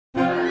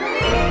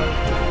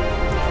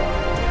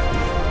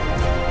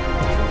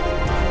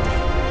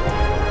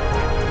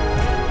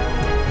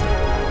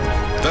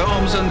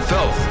and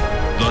filth,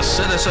 the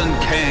Citizen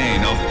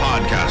Kane of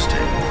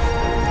podcasting.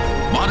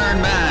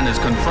 Modern man is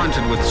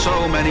confronted with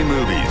so many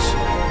movies.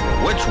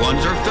 Which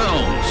ones are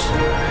films?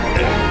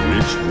 And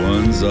which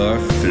ones are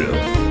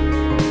filth?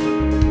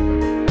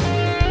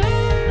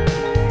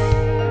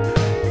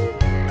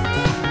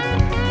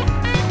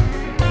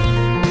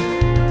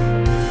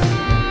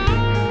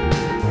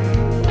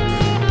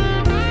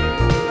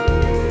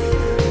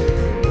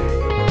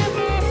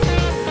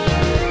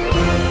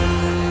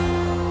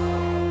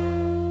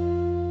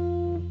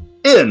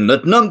 In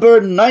at number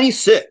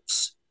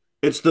 96,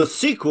 it's the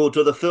sequel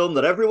to the film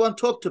that everyone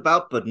talked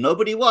about but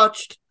nobody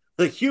watched,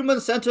 The Human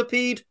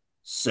Centipede,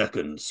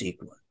 second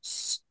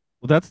sequence.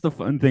 Well, that's the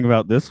fun thing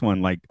about this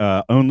one. Like,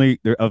 only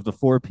of the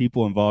four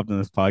people involved in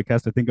this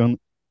podcast, I think only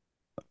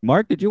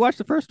Mark, did you watch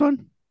the first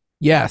one?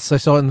 Yes, I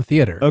saw it in the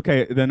theater.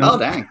 Okay, then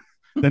Dang.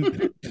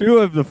 Then two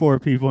of the four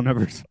people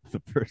never saw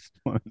the first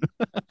one.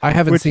 I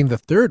haven't seen the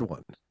third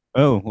one.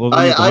 Oh, well,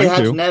 I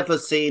had never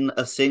seen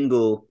a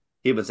single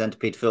Human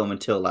Centipede film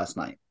until last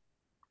night.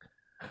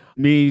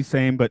 Me,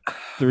 same, but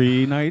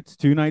 3 nights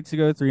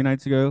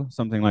ago,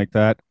 something like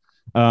that.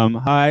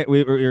 Hi,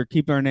 we're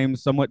keeping our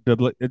names somewhat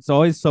biblical. It's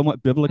always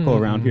somewhat biblical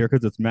around here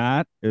because it's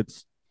Matt,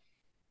 it's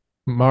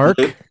Mark.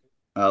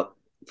 Oh,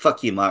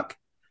 fuck you, Mark.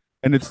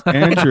 And it's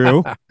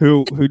Andrew,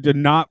 who did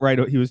not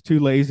write. He was too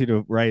lazy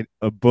to write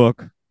a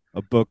book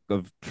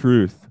of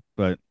truth,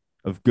 but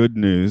of good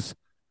news.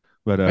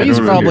 But he's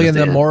probably in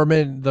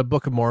the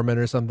Book of Mormon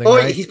or something. Or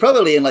right? he's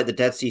probably in like the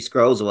Dead Sea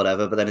Scrolls or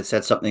whatever, but then it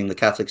said something the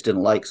Catholics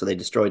didn't like, so they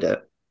destroyed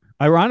it.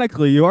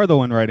 Ironically, you are the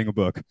one writing a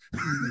book.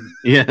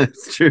 Yeah,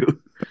 it's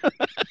true.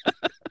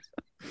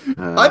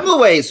 I'm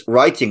always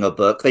writing a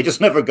book. They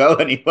just never go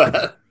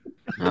anywhere.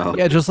 Oh.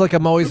 Yeah, just like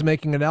I'm always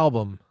making an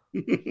album.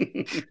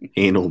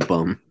 Anal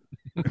bum.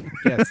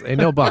 Yes, ain't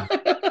no bum.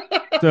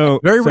 So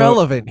Very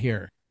relevant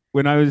here.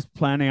 When I was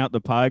planning out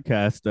the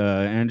podcast,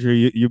 Andrew,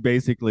 you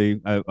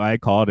basically, I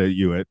called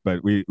it,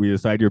 but we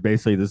decided you're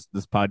basically this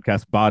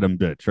podcast bottom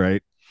bitch,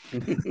 right?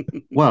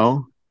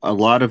 Well, a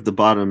lot of the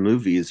bottom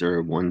movies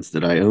are ones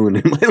that I own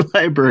in my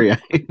library.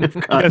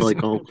 I've got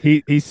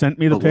he sent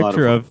me the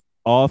picture of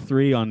all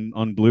 3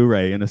 on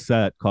Blu-ray in a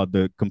set called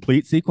the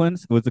complete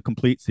sequence. It was the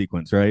complete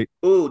sequence, right?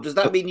 Ooh, does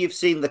that mean you've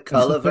seen the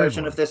color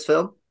version of this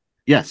film?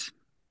 Yes.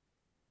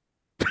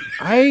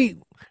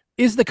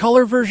 Is the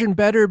color version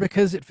better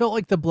because it felt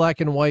like the black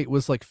and white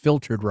was like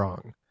filtered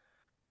wrong?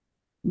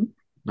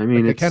 I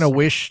mean, I kind of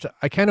wished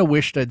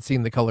I'd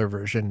seen the color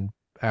version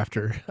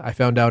after I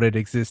found out it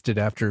existed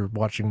after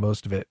watching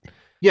most of it.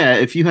 Yeah,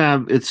 if you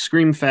have, it's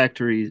Scream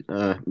Factory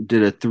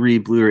did a 3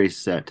 Blu-ray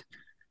set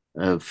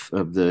of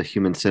the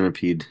Human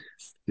Centipede,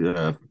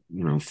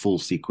 full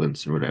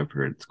sequence or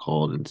whatever it's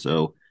called, and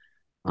so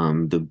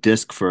the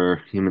disc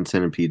for Human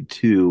Centipede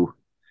 2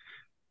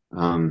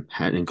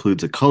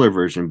 includes a color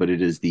version, but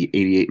it is the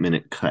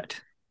 88-minute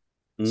cut.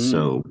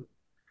 So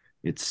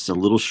it's a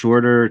little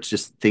shorter. It's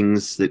just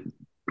things that,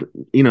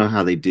 you know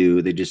how they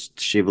do. They just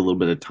shave a little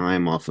bit of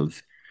time off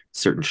of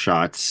certain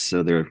shots.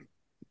 So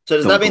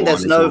does that mean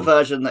there's no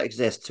version that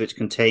exists which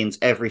contains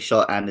every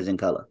shot and is in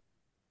color?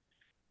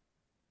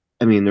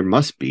 I mean, there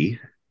must be.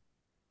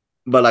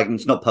 But like,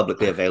 it's not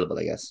publicly available,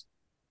 I guess.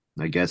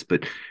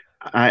 But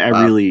I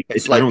really,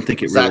 it's I don't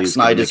think it really Zack is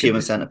Snyder's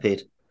Human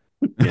Centipede.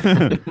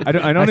 Yeah.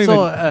 I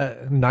saw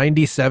a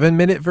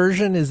 97-minute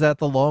version. Is that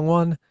the long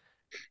one?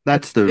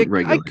 That's the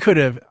regular.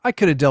 I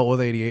could have dealt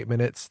with 88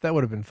 minutes. That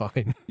would have been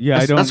fine.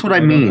 Yeah, that's what I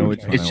mean.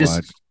 It's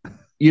just,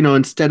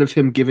 instead of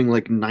him giving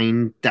like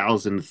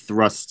 9,000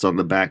 thrusts on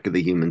the back of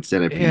the Human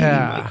Centipede, he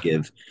might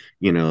give,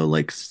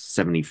 like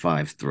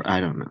 75.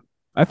 I don't know.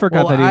 I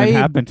forgot that even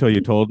happened until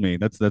you told me.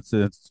 That's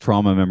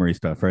trauma memory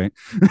stuff, right?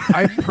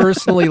 I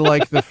personally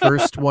like the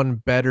first one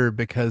better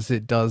because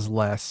it does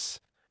less.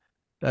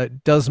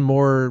 Does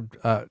more.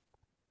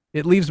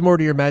 It leaves more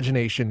to your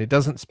imagination. It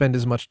doesn't spend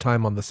as much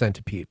time on the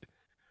centipede.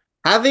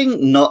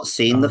 Having not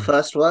seen the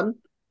first one,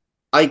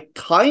 I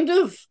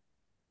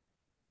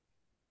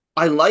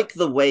like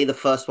the way the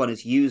first one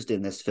is used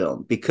in this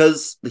film,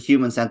 because The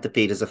Human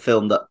Centipede is a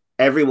film that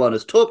everyone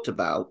has talked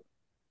about,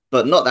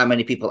 but not that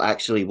many people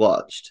actually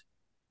watched.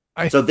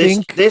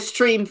 This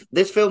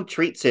film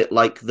treats it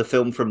like the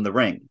film from The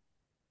Ring.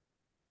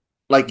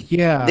 Like,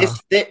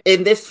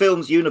 in this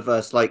film's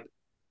universe, like,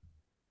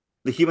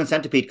 The Human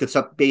Centipede could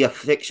be a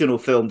fictional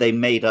film they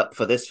made up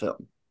for this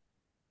film.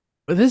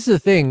 But this is the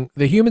thing.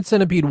 The Human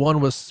Centipede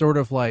 1 was sort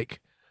of like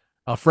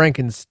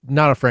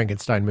not a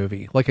Frankenstein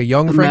movie, like a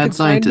young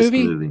Frankenstein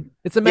movie.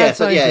 It's a mad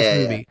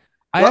scientist movie.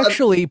 I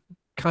actually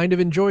kind of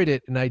enjoyed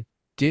it, and I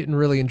didn't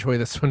really enjoy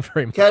this one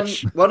very much.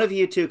 Can one of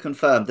you two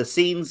confirm the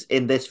scenes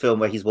in this film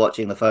where he's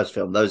watching the first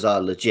film, those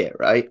are legit,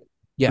 right?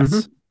 Yes.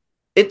 Mm-hmm.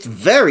 It's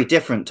very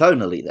different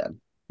tonally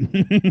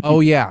then. Oh,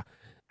 yeah.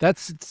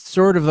 That's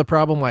sort of the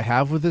problem I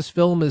have with this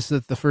film, is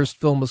that the first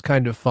film was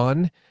kind of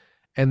fun,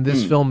 and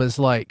this film is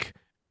like,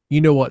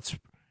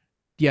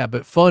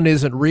 but fun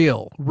isn't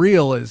real.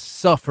 Real is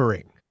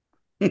suffering.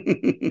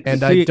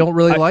 And I don't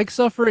really like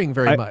suffering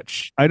very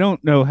much. I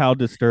don't know how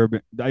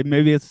disturbing.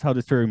 Maybe it's how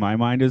disturbing my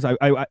mind is. As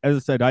I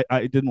said,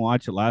 I didn't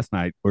watch it last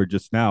night or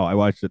just now. I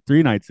watched it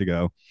 3 nights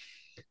ago,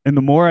 and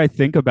the more I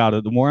think about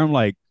it, the more I'm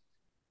like,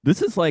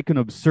 this is like an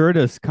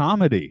absurdist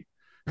comedy.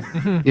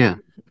 Yeah,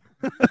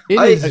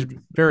 it is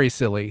very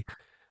silly,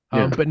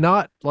 but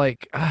not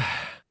like.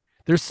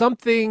 There's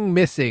something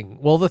missing.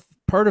 Well, the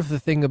part of the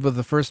thing of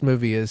the first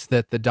movie is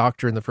that the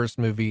doctor in the first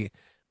movie,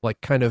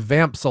 like, kind of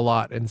vamps a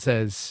lot and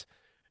says,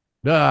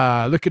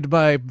 look at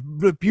my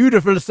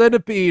beautiful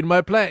centipede,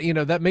 my plant. You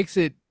know, that makes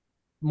it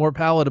more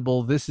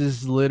palatable. This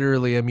is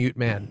literally a mute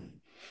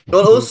man.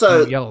 But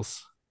also,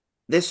 yells.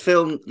 This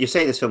film, you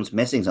say this film's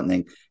missing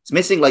something. It's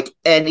missing like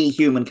any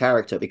human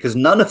character because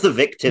none of the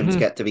victims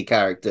get to be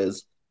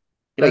characters.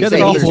 Like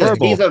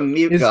he's a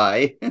mute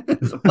guy.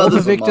 All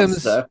the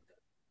victims.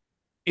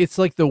 It's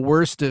like the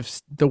worst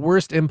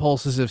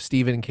impulses of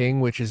Stephen King,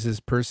 which is his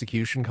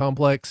persecution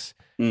complex.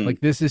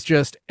 Like, this is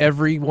just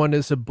everyone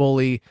is a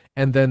bully,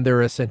 and then they're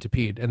a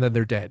centipede, and then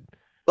they're dead.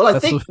 Well, I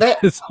think that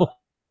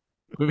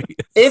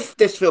if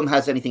this film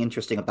has anything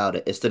interesting about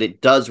it, is that it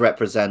does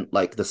represent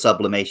like the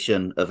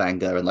sublimation of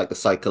anger and like the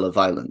cycle of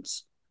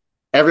violence.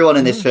 Everyone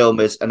in this film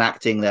is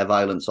enacting their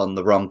violence on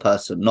the wrong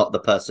person, not the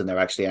person they're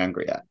actually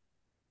angry at.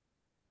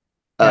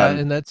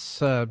 And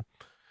that's. And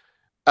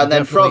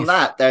then from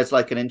that, there's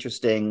like an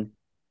interesting.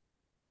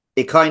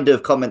 It kind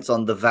of comments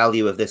on the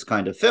value of this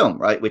kind of film,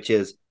 right? Which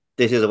is.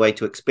 This is a way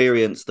to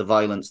experience the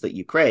violence that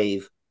you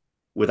crave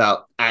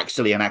without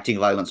actually enacting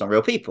violence on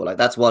real people. Like,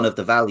 that's one of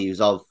the values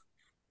of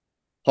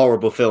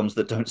horrible films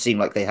that don't seem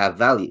like they have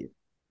value.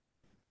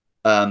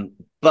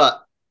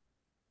 But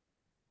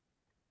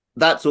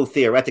that's all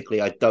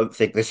theoretically. I don't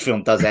think this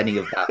film does any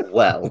of that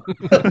well.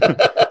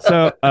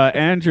 So,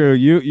 Andrew,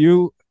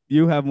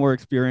 you have more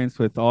experience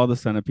with all the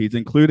centipedes,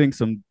 including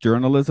some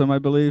journalism, I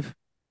believe.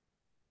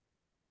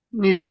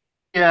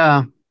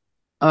 Yeah.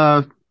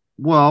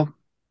 Well,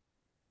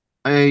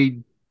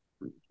 the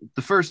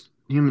first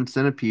Human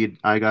Centipede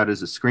I got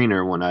as a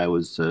screener when I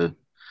was a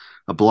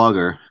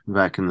blogger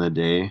back in the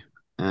day,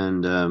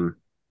 and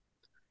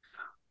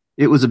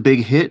it was a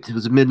big hit. It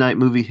was a midnight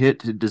movie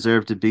hit. It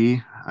deserved to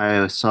be.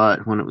 I saw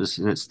it when it was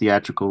in its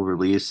theatrical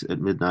release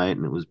at midnight,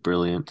 and it was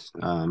brilliant.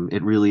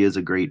 It really is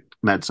a great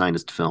mad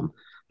scientist film,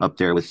 up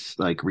there with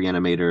like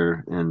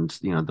Reanimator and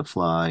The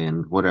Fly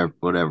and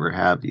whatever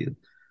have you.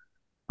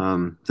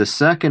 The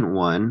second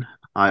one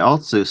I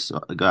also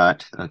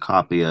got a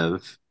copy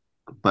of,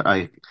 but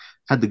I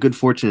had the good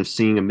fortune of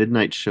seeing a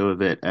midnight show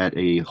of it at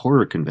a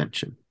horror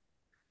convention.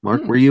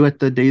 Mark, were you at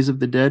the Days of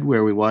the Dead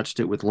where we watched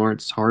it with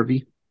Lawrence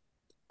Harvey?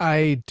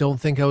 I don't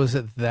think I was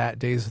at that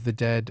Days of the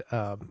Dead.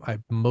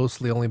 I've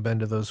mostly only been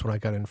to those when I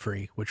got in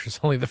free, which was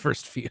only the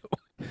first few.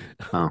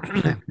 Oh,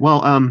 okay.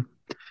 Well,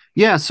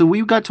 yeah, so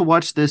we got to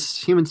watch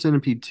this Human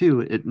Centipede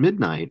 2 at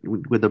midnight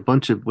with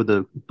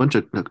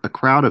a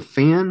crowd of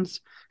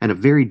fans and a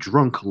very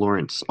drunk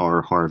Lawrence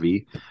R.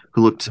 Harvey,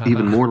 who looked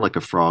even more like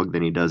a frog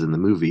than he does in the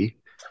movie.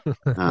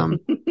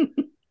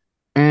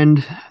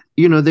 And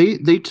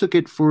they took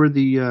it for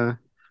the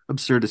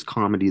absurdist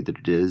comedy that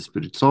it is,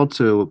 but it's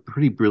also a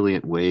pretty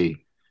brilliant way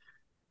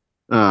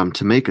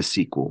to make a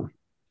sequel.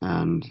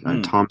 And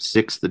Tom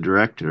Six, the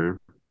director,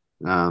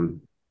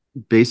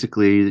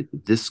 basically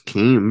this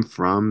came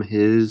from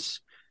his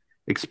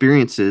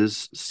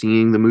experiences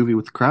seeing the movie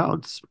with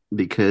crowds,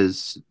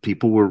 because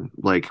people were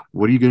like,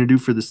 what are you going to do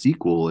for the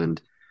sequel?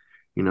 And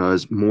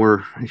as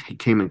more he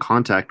came in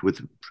contact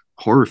with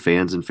horror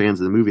fans and fans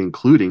of the movie,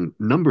 including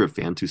a number of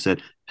fans who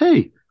said,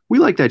 hey, we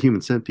like that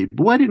Human Centipede,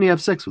 but why didn't he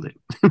have sex with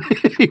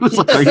it? He was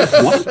like, are you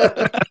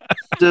what?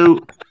 So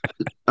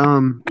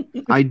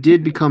I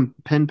did become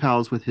pen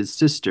pals with his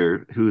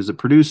sister, who is a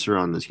producer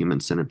on the Human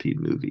Centipede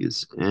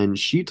movies, and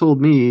she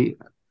told me,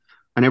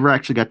 I never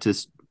actually got to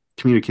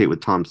communicate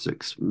with Tom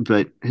Six,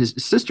 but his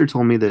sister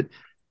told me that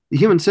the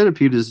Human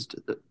Centipede is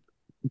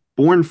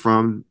born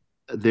from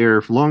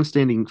their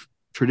long-standing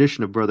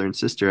tradition of brother and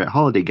sister at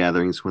holiday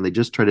gatherings, when they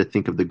just try to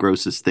think of the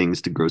grossest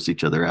things to gross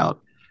each other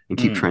out and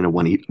keep trying to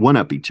one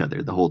up each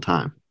other the whole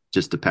time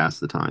just to pass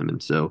the time.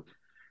 And so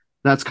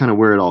that's kind of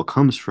where it all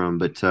comes from.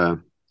 But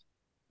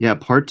yeah,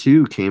 part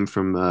 2 came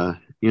from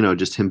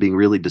just him being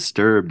really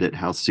disturbed at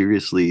how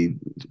seriously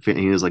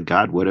he was like,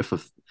 God, what if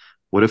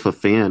a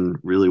fan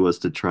really was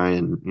to try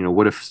and,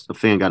 what if a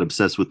fan got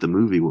obsessed with the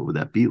movie? What would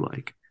that be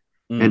like?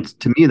 And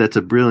to me, that's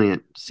a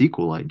brilliant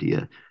sequel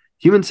idea.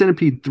 Human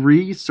Centipede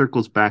 3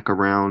 circles back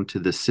around to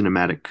the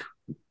cinematic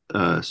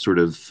sort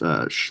of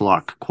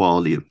schlock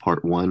quality of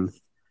part 1,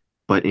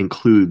 but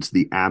includes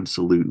the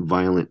absolute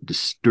violent,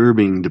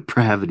 disturbing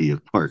depravity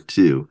of part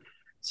 2.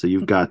 So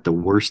you've got the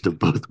worst of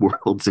both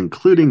worlds,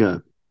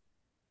 including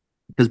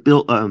because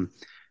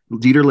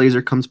Dieter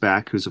Laser comes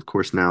back, who's of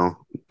course now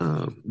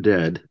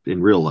dead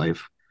in real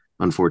life,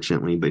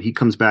 unfortunately, but he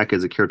comes back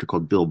as a character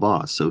called Bill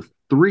Boss. So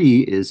 3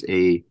 is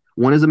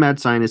one is a mad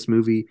scientist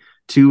movie,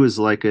 2 is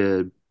like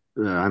a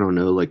I don't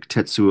know, like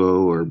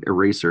Tetsuo or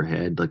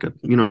Eraserhead, like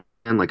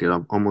and like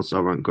an almost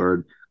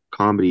avant-garde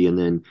comedy, and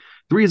then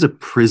 3 is a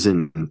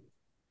prison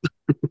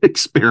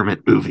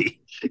experiment movie.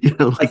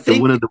 I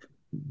think one of the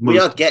we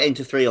are getting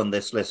to 3 on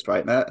this list,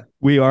 right, Matt?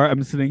 We are.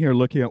 I'm sitting here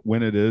looking at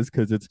when it is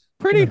because it's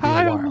pretty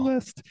high on the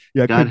list.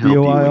 Yeah, it God could be a help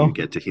you while. when you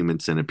get to Human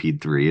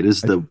Centipede 3. It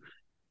is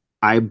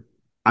I've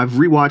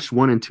rewatched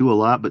 1 and 2 a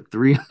lot, but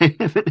 3 I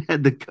haven't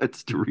had the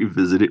guts to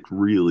revisit. It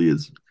really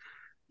is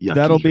yucky.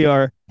 That'll be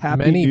our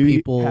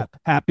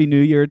Happy New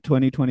Year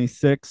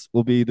 2026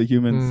 will be the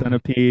Human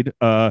Centipede.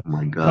 Oh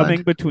my God.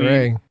 Coming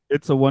between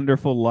It's a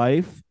Wonderful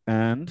Life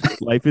and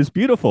Life is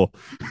Beautiful.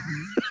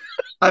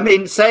 I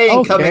mean,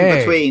 saying coming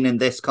between in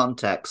this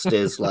context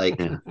is like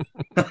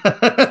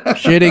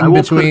shitting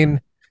between.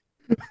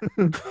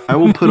 I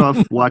will put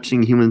off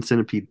watching Human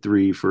Centipede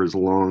 3 for as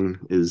long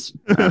as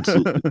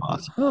absolutely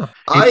possible.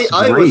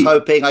 I was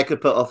hoping I could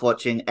put off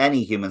watching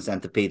any Human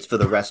Centipedes for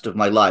the rest of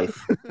my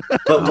life.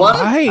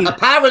 But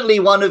apparently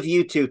one of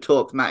you two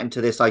talked Matt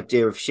into this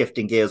idea of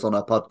shifting gears on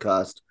our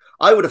podcast.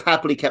 I would have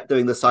happily kept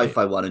doing the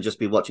sci-fi one and just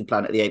be watching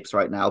Planet of the Apes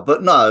right now.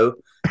 But no.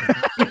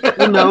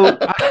 No,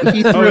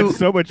 it's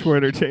so much more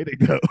entertaining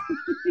though.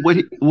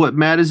 What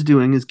Matt is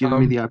doing is giving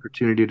me the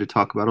opportunity to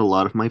talk about a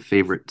lot of my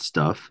favorite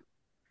stuff,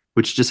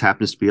 which just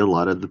happens to be a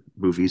lot of the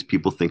movies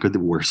people think are the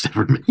worst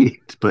ever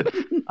made. But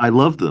I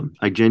love them.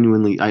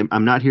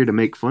 I'm not here to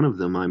make fun of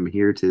them. I'm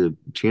here to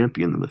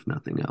champion them, if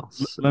nothing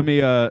else. So. Let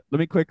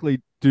me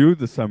quickly do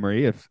the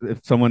summary if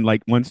someone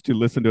wants to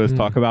listen to us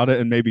talk about it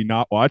and maybe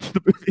not watch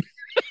the movie.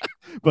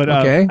 But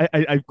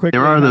I quickly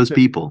there are those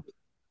people.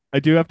 I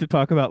do have to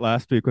talk about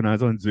last week when I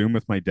was on Zoom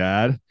with my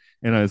dad,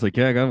 and I was like,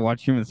 "Yeah, I got to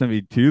watch Human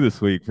Centipede 2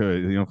 this week for a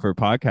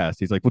podcast."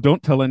 He's like, "Well,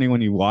 don't tell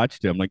anyone you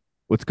watched it." I'm like,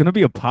 "Well, it's going to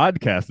be a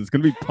podcast. It's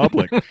going to be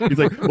public." He's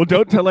like, "Well,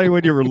 don't tell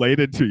anyone you're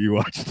related to you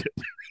watched it."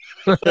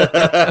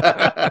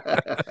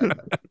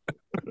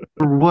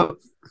 What?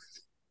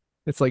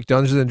 It's like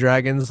Dungeons and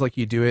Dragons. Like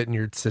you do it and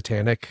you're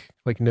satanic.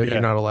 Like no, you're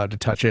not allowed to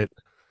touch it.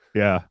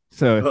 Yeah.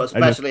 So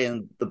especially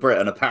in the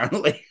Britain,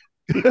 apparently.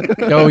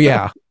 Oh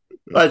yeah.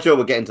 I'm sure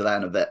we'll get into that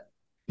in a bit.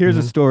 Here's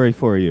a story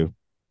for you.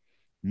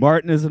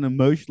 Martin is an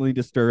emotionally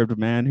disturbed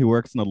man who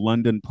works in a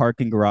London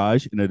parking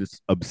garage and is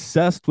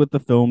obsessed with the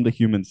film The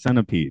Human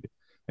Centipede.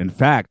 In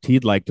fact,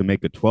 he'd like to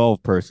make a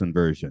 12-person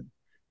version.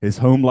 His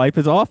home life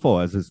is awful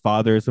as his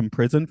father is in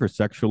prison for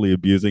sexually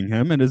abusing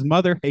him and his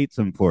mother hates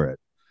him for it.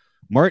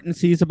 Martin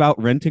sees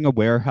about renting a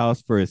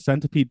warehouse for his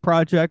Centipede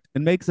project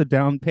and makes a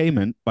down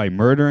payment by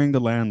murdering the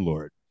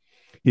landlord.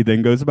 He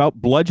then goes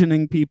about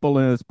bludgeoning people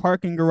in his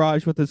parking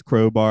garage with his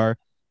crowbar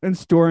and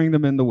storing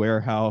them in the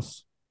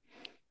warehouse.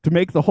 To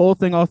make the whole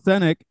thing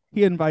authentic,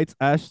 he invites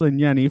Ashlyn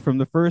Yenny from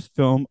the first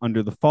film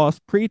under the false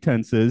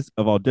pretenses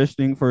of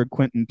auditioning for a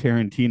Quentin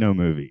Tarantino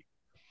movie.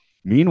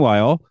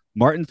 Meanwhile,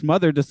 Martin's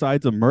mother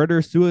decides a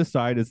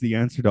murder-suicide is the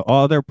answer to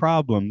all their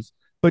problems,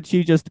 but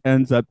she just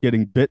ends up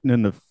getting bitten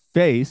in the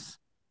face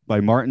by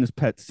Martin's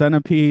pet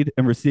centipede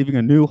and receiving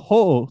a new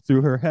hole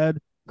through her head,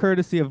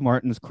 courtesy of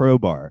Martin's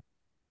crowbar.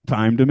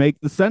 Time to make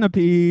the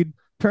centipede.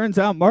 Turns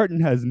out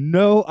Martin has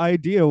no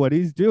idea what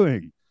he's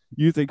doing,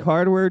 using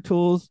hardware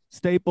tools,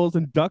 staples,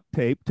 and duct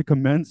tape to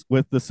commence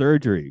with the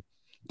surgery.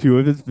 2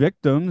 of his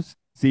victims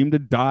seem to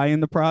die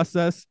in the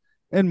process,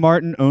 and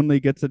Martin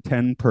only gets a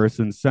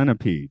 10-person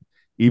centipede.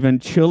 Even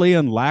chili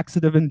and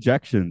laxative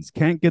injections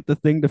can't get the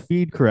thing to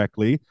feed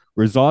correctly,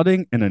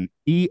 resulting in an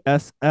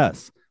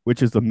ESS,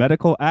 which is the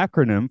medical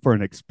acronym for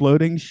an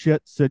exploding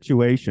shit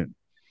situation.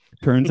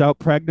 Turns out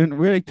pregnant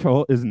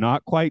Rachel is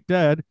not quite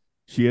dead.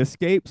 She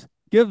escapes,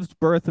 gives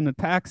birth in a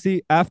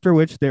taxi, after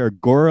which they are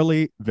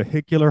gorily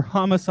vehicular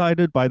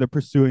homicided by the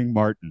pursuing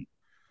Martin.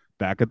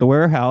 Back at the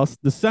warehouse,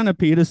 the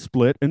centipede is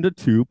split into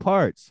 2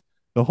 parts.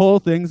 The whole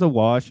thing's a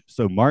wash,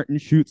 so Martin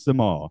shoots them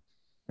all.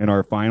 In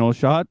our final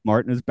shot,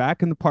 Martin is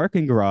back in the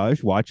parking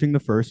garage watching the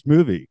first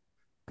movie.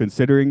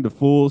 Considering the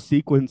full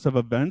sequence of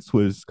events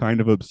was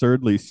kind of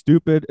absurdly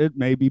stupid, it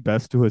may be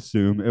best to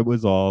assume it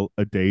was all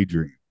a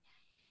daydream.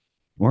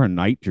 Or a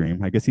night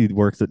dream. I guess he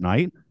works at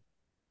night.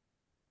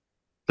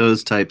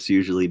 Those types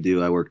usually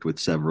do. I worked with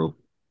several.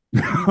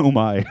 Oh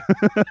my.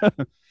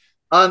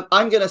 I'm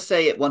going to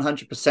say it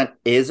 100%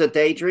 is a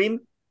daydream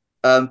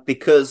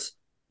because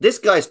this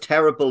guy's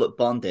terrible at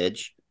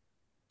bondage.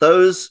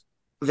 Those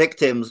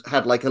victims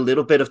had like a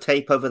little bit of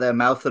tape over their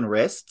mouth and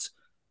wrists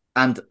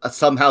and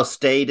somehow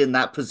stayed in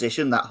that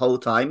position that whole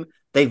time.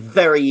 They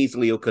very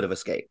easily could have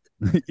escaped.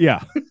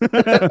 Yeah.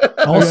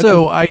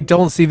 Also, I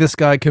don't see this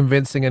guy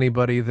convincing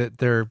anybody that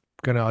they're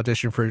going to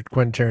audition for a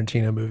Quentin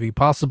Tarantino movie,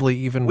 possibly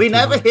even. We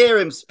never hear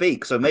him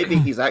speak, so maybe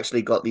he's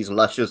actually got these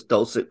luscious,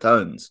 dulcet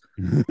tones.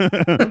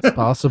 It's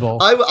possible.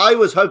 I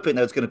was hoping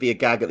there was going to be a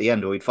gag at the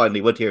end where we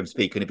finally would hear him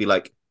speak and he'd be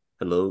like,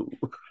 "Hello."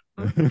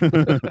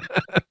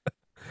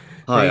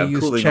 Hi, I'm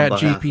calling on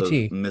behalf of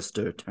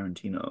Mr.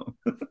 Tarantino.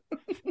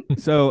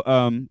 So,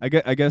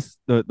 I guess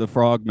the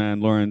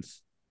Frogman,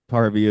 Lawrence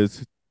Harvey,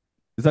 is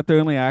that the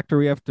only actor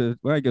we have to?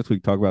 Well, I guess we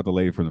can talk about the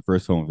lady from the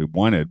first film if we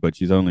wanted, but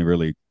she's only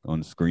really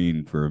on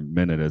screen for a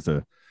minute as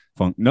a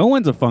No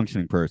one's a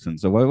functioning person.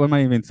 So what am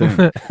I even saying?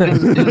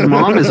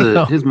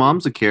 His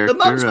mom's a character. The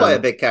mom's quite a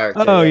big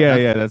character. Oh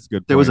yeah, that's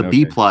good. There was a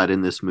B plot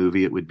in this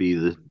movie. It would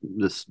be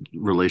this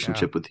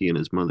relationship with he and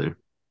his mother.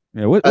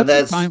 Yeah, and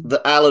there's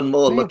the Alan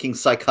Moore looking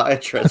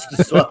psychiatrist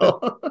as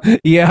well.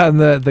 Yeah, and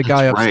the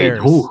guy upstairs.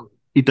 Right. Oh,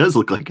 he does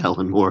look like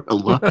Alan Moore a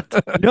lot.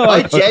 No,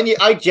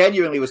 I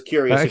genuinely was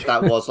curious if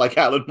that was like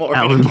Alan Moore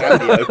in a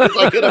cameo, because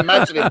I could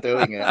imagine him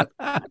doing it.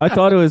 I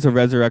thought it was a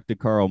resurrected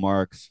Karl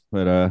Marx,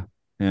 but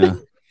yeah.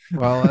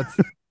 Well, that's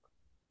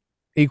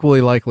equally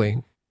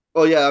likely.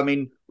 Well, yeah, I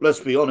mean, let's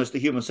be honest, the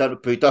human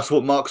centipede, that's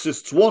what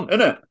Marxists want,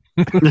 isn't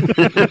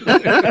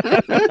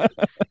it?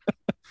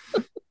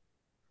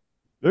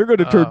 They're going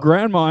to turn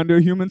grandma into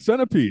a human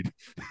centipede.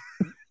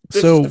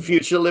 This is the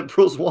future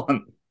liberals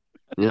want.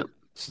 Yep.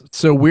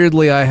 So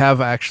weirdly, I have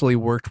actually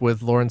worked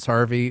with Lawrence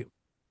Harvey.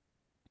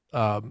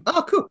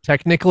 Cool.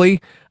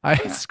 Technically, I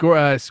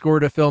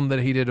scored a film that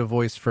he did a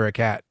voice for a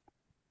cat.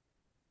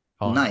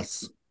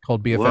 Nice.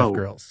 Called BFF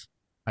Girls.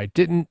 I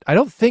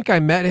don't think I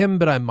met him,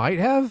 but I might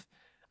have.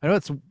 I know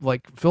it's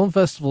like film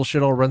festival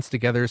shit all runs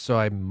together, so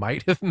I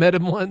might have met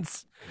him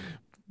once,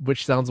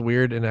 which sounds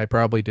weird, and I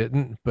probably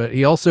didn't. But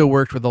he also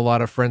worked with a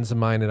lot of friends of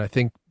mine, and I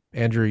think,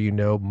 Andrew, you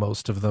know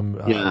most of them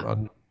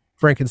on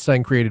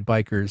Frankenstein Created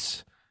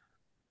Bikers,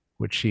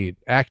 which he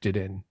acted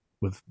in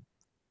with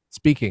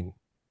speaking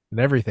and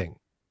everything.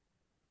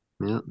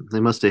 Yeah, they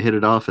must have hit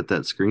it off at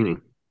that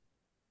screening.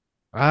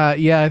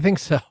 Yeah, I think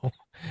so.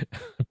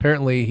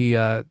 Apparently he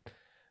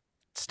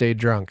stayed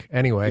drunk.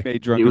 Anyway,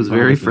 he was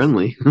very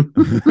friendly.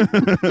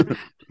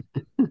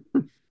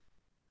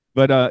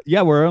 But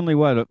yeah, we're only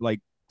like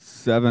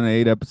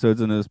 7-8 episodes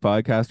into this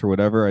podcast or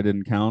whatever. I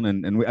didn't count,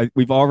 and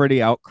we've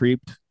already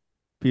out-creeped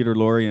Peter,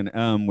 Lorre, and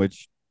M,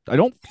 which I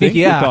don't think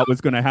we thought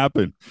was going to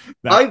happen.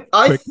 I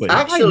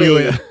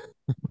actually,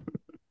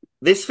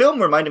 this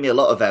film reminded me a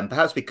lot of M,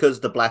 perhaps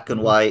because the black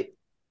and white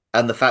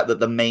and the fact that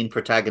the main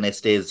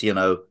protagonist is,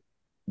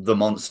 the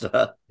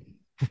monster,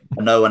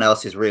 and no one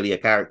else is really a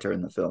character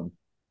in the film.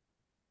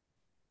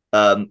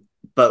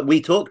 But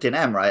we talked in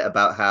M, right,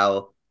 about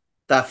how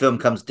that film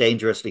comes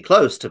dangerously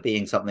close to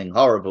being something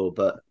horrible,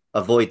 but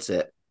avoids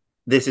it.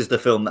 This is the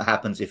film that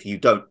happens if you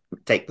don't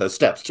take those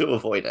steps to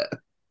avoid it.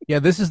 Yeah,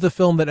 this is the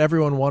film that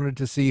everyone wanted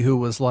to see, who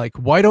was like,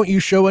 why don't you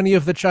show any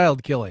of the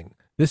child killing?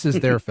 This is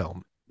their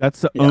film.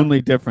 That's the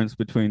only difference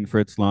between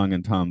Fritz Lang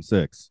and Tom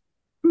Six.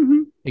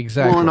 Mm-hmm.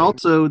 Exactly. Well, and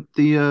also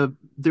the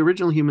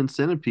original Human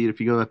Centipede, if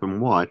you go up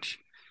and watch,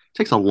 it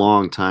takes a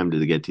long time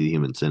to get to the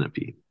Human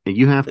Centipede. And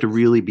you have to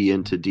really be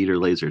into Dieter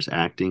Laser's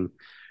acting,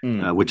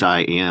 which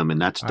I am,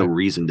 and that's the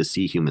reason to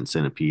see Human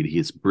Centipede.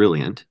 He's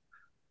brilliant.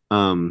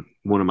 One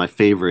of my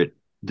favorite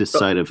this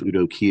side of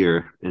Udo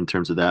Kier in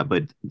terms of that,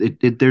 but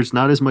there's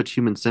not as much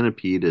Human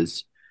Centipede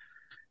as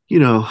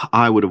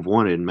I would have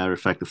wanted. Matter of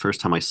fact, the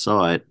first time I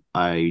saw it,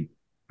 I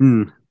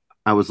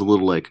was a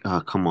little like,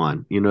 oh, come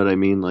on, you know what I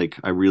mean? Like,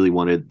 I really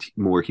wanted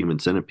more Human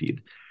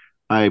Centipede.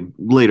 I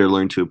later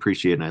learned to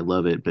appreciate it, and I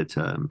love it, but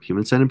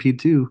Human Centipede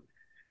too.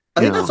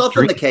 I think that's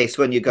often the case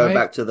when you go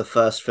back to the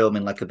first film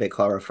in like a big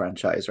horror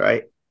franchise,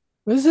 right?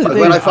 Like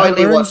when I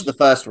finally watched the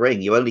first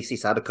Ring, you only see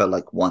Sadako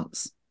like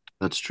once.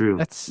 That's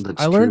true.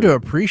 I learned to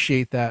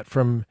appreciate that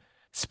from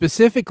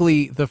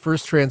specifically the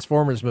first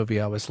Transformers movie.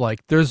 I was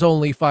like, there's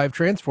only 5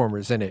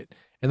 Transformers in it.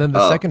 And then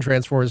the second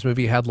Transformers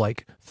movie had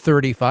like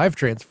 35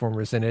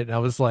 Transformers in it. And I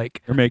was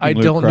like, I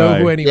don't know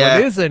who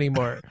anyone is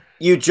anymore.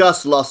 You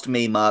just lost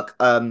me, Mark.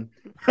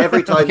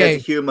 Every time there's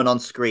a human on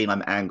screen,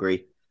 I'm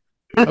angry.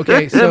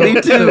 Okay, so me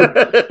too.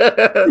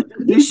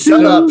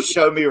 Shut up,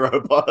 show me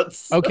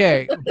robots.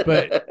 Okay,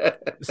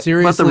 but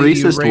seriously, about the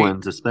racist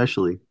ones,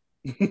 especially.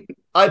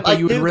 I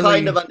do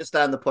kind of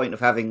understand the point of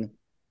having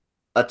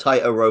a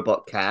tighter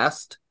robot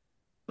cast,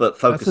 but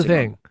focusing. That's the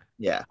thing.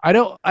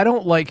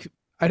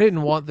 I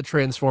didn't want the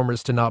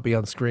Transformers to not be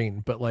on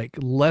screen, but like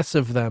less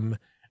of them.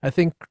 I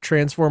think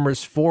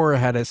Transformers 4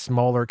 had a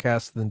smaller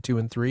cast than 2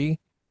 and 3.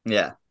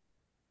 Yeah.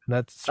 And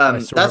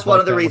that's one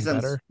of the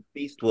reasons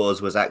Beast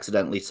Wars was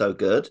accidentally so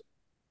good,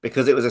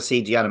 because it was a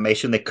CG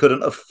animation. They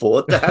couldn't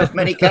afford to have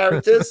many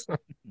characters,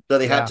 so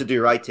they had to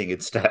do writing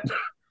instead.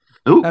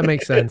 That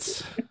makes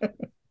sense.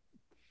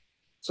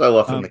 So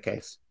often the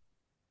case.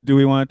 Do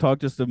we want to talk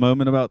just a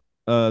moment about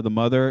the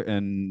mother?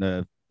 And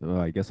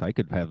I guess I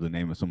could have the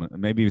name of someone.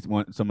 Maybe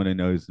someone who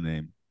knows the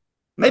name.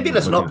 Maybe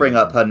let's not bring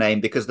up her name,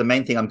 because the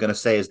main thing I'm going to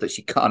say is that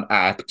she can't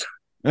act.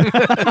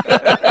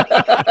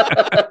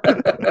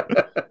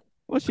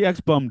 Well, she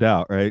acts bummed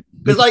out, right?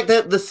 Because like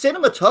the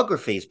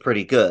cinematography is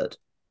pretty good,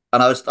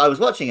 and I was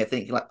watching it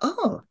thinking like,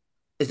 oh,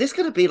 is this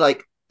going to be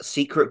like a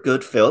secret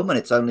good film, and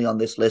it's only on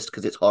this list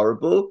because it's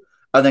horrible?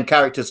 And then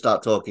characters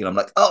start talking, and I'm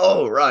like,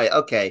 oh right,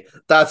 okay,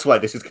 that's why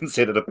this is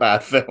considered a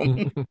bad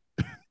film.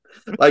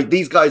 Like,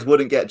 these guys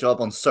wouldn't get a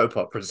job on soap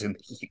operas in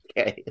the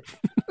UK.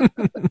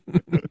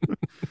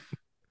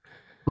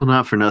 Well,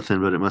 not for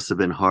nothing, but it must have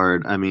been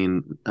hard. I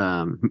mean,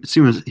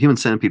 Human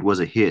Centipede was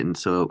a hit, and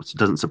so it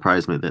doesn't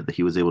surprise me that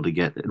he was able to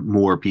get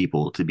more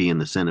people to be in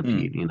the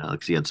Centipede. You know,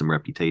 because he had some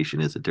reputation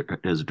as a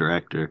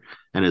director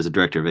and as a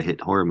director of a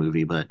hit horror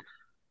movie. But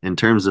in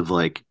terms of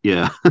like,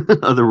 yeah,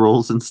 other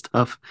roles and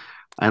stuff,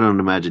 I don't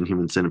imagine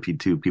Human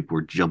Centipede 2 people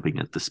were jumping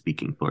at the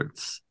speaking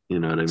parts. You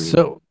know what I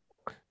mean?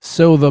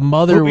 So the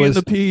mother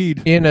was the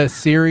in a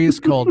series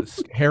called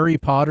Harry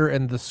Potter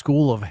and the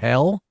School of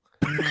Hell.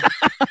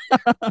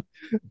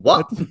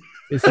 What?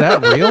 Is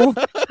that real?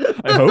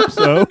 I hope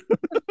so.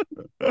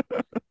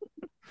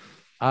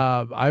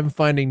 I'm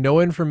finding no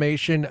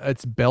information.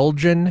 It's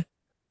Belgian.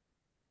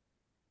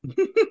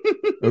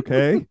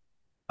 Okay.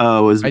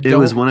 Oh, it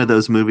was one of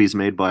those movies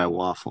made by a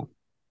waffle.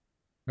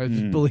 I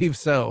believe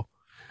so.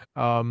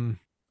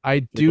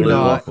 I do blue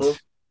not. Waffle?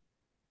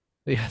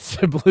 Yes,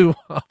 a blue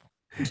waffle.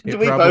 Did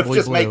we both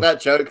just make that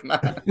joke,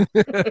 Matt?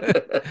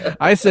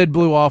 I said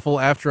blue waffle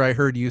after I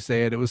heard you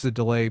say it. It was a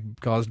delay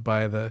caused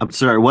by the. I'm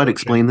sorry. What?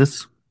 Explain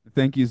this.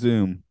 Thank you,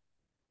 Zoom.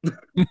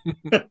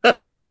 People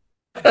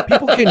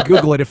can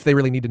Google it if they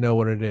really need to know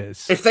what it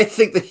is. If they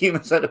think the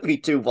Human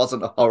Centipede 2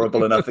 wasn't a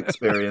horrible enough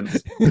experience.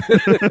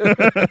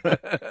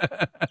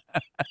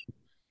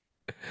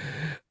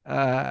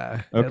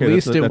 At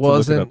least it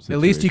wasn't. At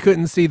least you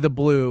couldn't see the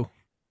blue.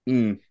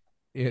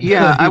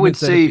 Yeah, I would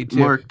say,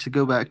 Mark, to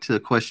go back to the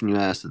question you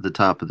asked at the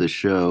top of the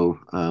show,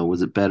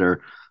 was it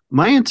better?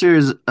 My answer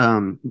is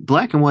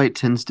black and white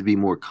tends to be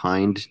more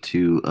kind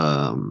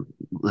to,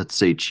 let's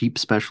say, cheap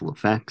special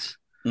effects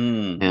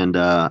and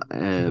all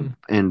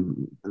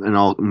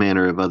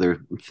manner of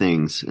other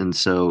things. And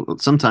so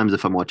sometimes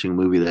if I'm watching a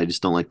movie that I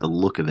just don't like the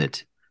look of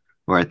it,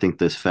 or I think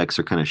the effects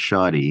are kind of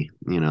shoddy,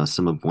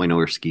 some of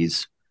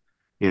Wojnarowski's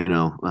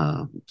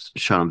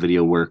shot on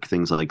video work,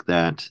 things like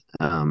that.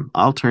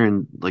 I'll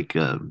turn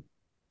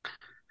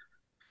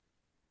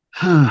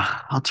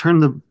I'll turn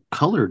the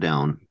color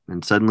down,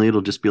 and suddenly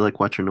it'll just be like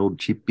watching an old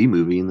cheap B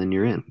movie, and then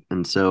you're in.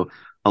 And so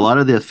a lot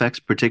of the effects,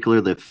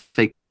 particularly the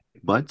fake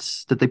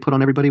butts that they put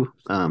on everybody,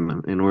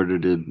 in order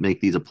to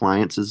make these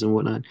appliances and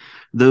whatnot,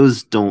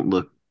 those don't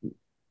look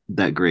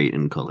that great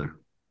in color.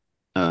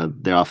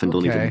 They often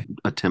don't even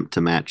attempt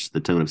to match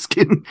the tone of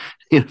skin,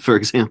 for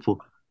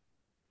example.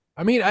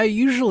 I mean, I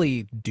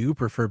usually do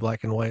prefer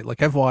black and white.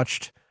 Like I've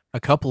watched a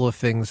couple of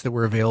things that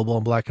were available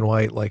in black and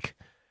white, like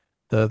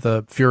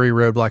the Fury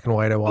Road black and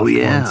white I watched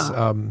once.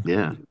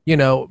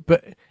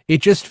 But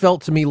it just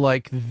felt to me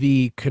like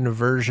the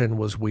conversion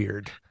was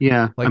weird.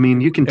 Yeah, like, I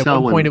mean, you can tell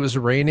at one point it was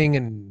raining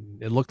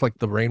and it looked like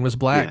the rain was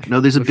black. Yeah. No,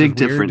 there's a big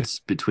difference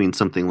between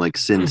something like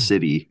Sin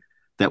City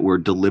that were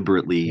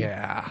deliberately,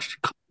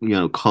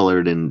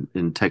 colored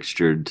and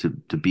textured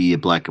to be a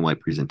black and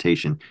white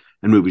presentation,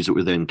 and movies that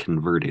were then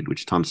converted,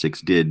 which Tom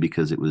Six did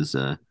because it was,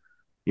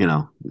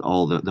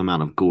 all the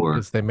amount of gore.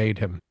 Because they made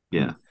him.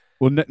 Yeah.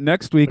 Well,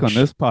 next week on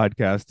this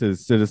podcast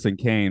is Citizen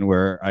Kane,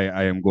 where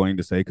I am going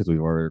to say, because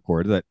we've already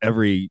recorded, that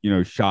every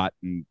shot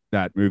in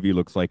that movie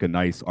looks like a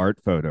nice art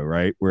photo,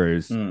 right?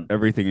 Whereas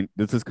everything,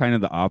 this is kind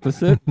of the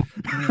opposite.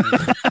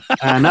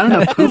 Not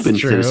enough poop in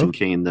Citizen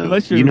Kane, though.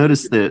 You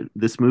notice that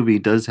this movie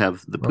does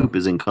have the poop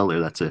is in color.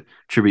 That's a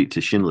tribute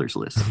to Schindler's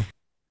List.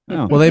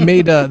 Oh. Well, they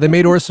made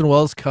Orson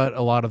Welles cut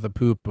a lot of the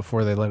poop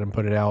before they let him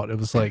put it out. It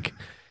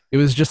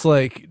was just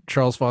like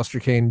Charles Foster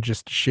Kane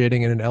just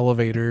shitting in an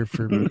elevator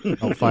for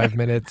about 5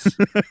 minutes.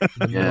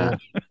 Yeah.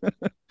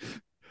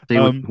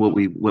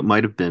 What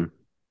might have been.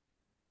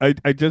 I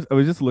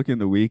was just looking at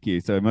the wiki,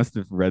 so I must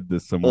have read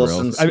this somewhere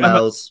else.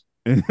 Smells.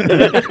 No,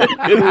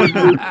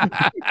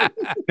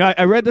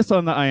 I read this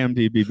on the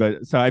IMDb,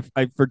 but so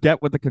I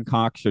forget what the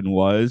concoction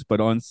was, but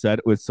on set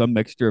it was some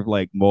mixture of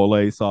like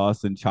mole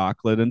sauce and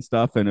chocolate and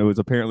stuff, and it was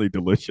apparently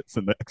delicious.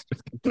 And the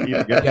extras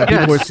continued to get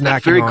people were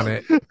snacking on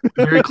it.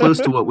 Very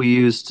close to what we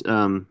used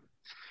in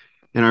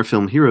our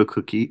film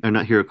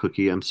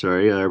I'm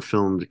sorry, our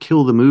film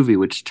Kill the Movie,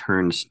 which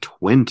turns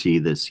 20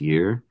 this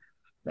year.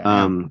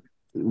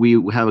 We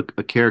have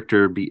a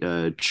character be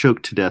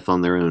choked to death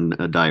on their own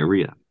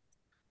diarrhea.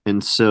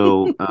 And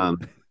so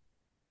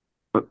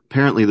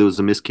apparently there was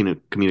a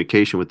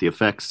miscommunication with the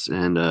effects,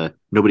 and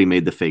nobody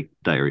made the fake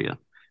diarrhea.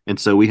 And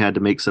so we had to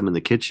make some in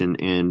the kitchen,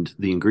 and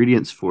the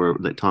ingredients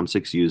that Tom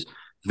Six used,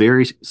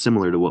 very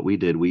similar to what we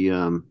did. We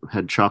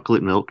had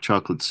chocolate milk,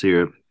 chocolate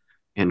syrup,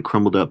 and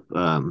crumbled up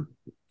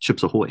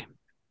Chips Ahoy.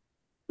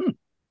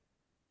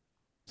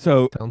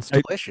 So sounds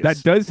delicious.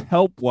 That does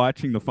help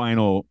watching the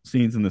final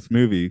scenes in this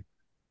movie,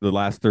 the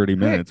last 30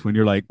 minutes, when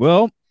you're like,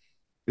 well,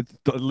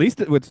 at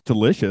least it's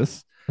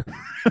delicious.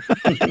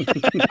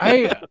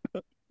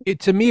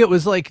 To me, it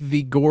was like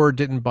the gore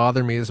didn't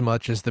bother me as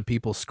much as the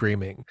people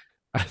screaming.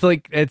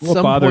 Like at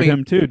some bothered point,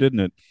 him too, didn't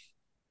it?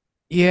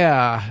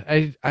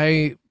 Yeah,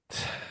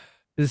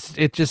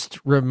 it just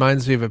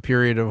reminds me of a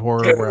period of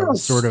horror where I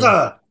was sort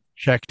of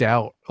checked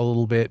out a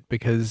little bit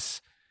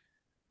because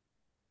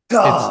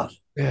God.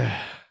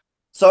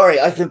 Sorry,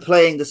 I've been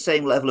playing the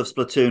same level of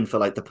Splatoon for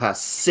like the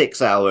past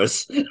 6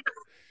 hours,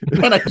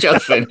 and I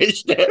just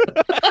finished it.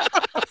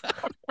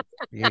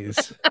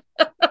 Jeez.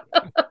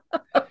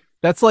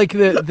 That's like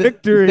the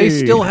Victory. They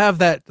still have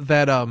that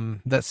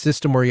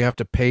system where you have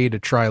to pay to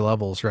try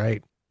levels,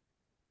 right?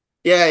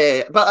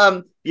 Yeah.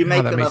 But you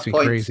make that enough makes me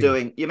points crazy.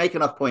 doing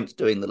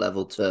the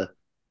level to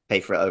pay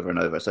for it over and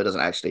over. So it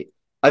doesn't actually.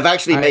 I've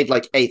actually made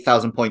like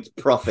 8,000 points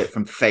profit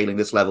from failing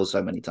this level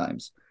so many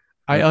times.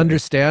 I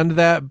understand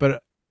that,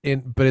 but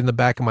in the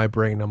back of my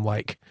brain, I'm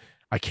like,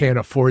 I can't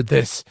afford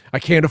this. I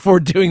can't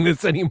afford doing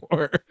this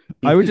anymore.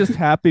 I was just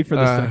happy for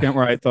the second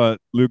where I thought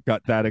Luke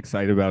got that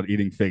excited about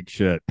eating fake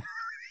shit.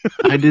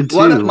 I did too.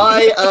 One of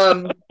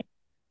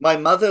my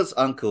mother's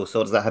uncle,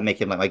 so does that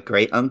make him like my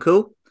great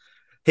uncle?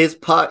 His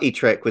party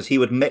trick was he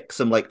would mix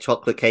some like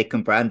chocolate cake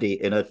and brandy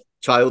in a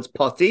child's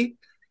potty.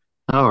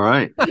 All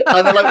right.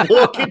 And then like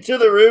walk into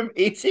the room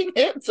eating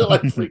it to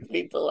like freak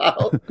people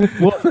out.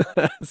 Well,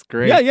 that's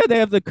great. Yeah, they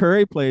have the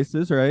curry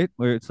places, right?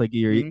 Where it's like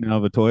you're eating out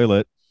of a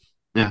toilet.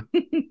 Yeah.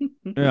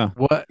 Yeah.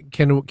 What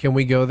can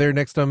we go there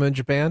next time in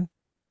Japan?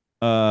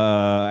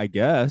 I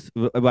guess.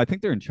 But I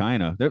think they're in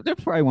China. They're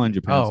probably one in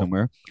Japan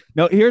somewhere.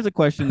 No, here's a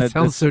question that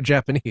sounds so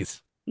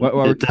Japanese.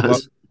 While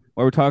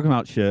we're talking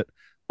about shit,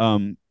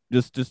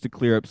 just to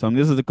clear up some.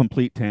 This is a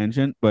complete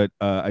tangent, but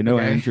I know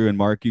Andrew and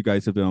Mark, you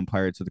guys have been on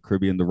Pirates of the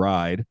Caribbean: The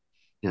Ride.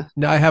 Yeah.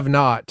 No, I have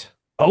not.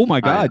 Oh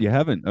my God, you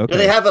haven't? Okay. Do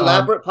they have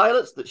elaborate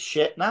pilots that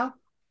shit now?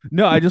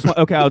 No, I just want.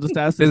 Okay, I'll just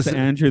ask this to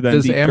Andrew then.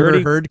 Does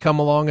Amber Heard come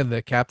along and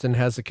the captain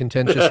has a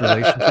contentious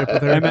relationship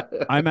with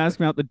her? I'm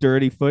asking about the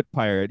Dirty Foot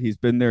pirate. He's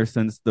been there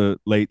since the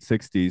late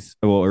 '60s,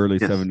 early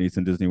 '70s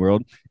in Disney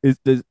World. Is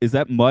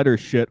that mud or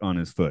shit on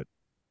his foot?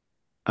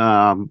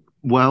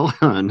 Well,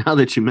 now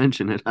that you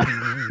mention it,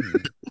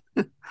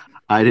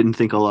 I didn't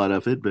think a lot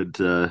of it, but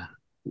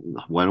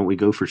why don't we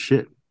go for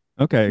shit?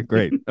 Okay,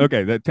 great.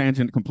 Okay, that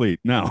tangent complete.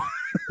 Now,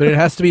 but it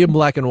has to be in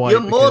black and white.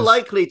 You're more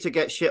likely to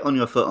get shit on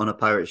your foot on a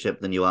pirate ship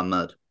than you are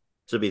mud.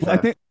 To be fair, I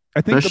think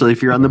especially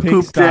if you're on the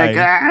poop deck.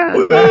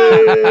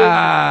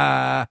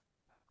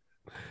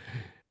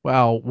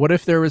 Wow, what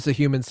if there was a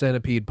Human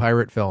Centipede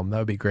pirate film? That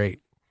would be great.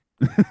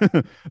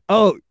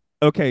 Oh,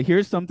 okay.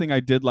 Here's something I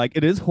did like.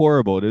 It is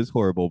horrible,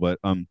 but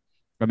I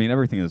mean,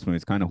 everything in this movie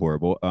is kind of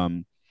horrible.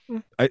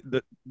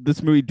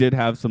 This movie did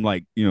have some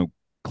like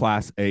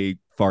Class A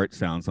fart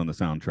sounds on the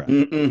soundtrack.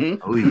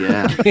 Mm-hmm. Oh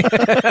yeah.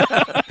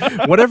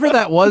 Whatever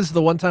that was,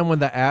 the one time when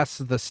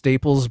the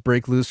staples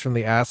break loose from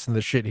the ass and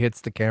the shit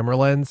hits the camera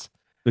lens.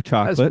 The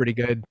chocolate. That's pretty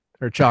good.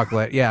 Or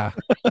chocolate, yeah.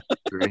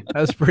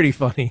 That's pretty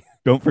funny.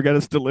 Don't forget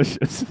it's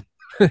delicious.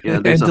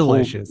 Yeah, and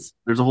delicious.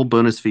 There's a whole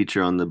bonus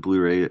feature on the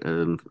Blu-ray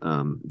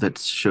that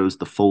shows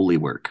the Foley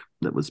work.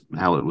 That was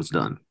how it was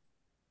done.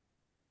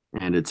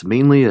 And it's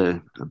mainly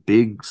a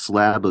big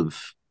slab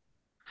of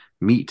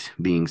meat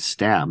being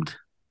stabbed.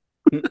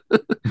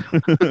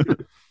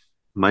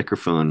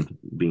 Microphone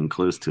being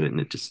close to it,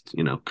 and it just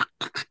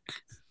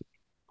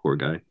poor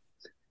guy.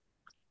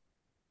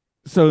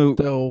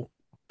 So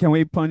can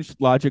we punch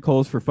logic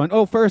holes for fun?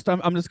 Oh, first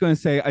I'm just going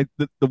to say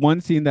the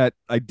one scene that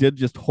I did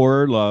just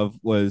horror love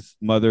was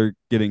Mother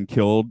getting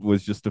killed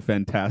was just a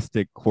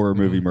fantastic horror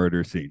movie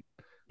murder scene.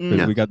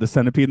 Because we got the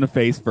centipede in the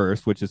face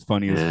first, which is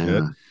funny as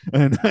shit,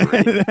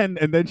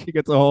 and then she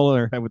gets a hole in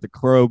her head with the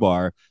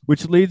crowbar,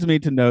 which leads me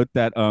to note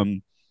that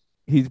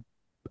he's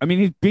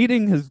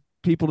beating his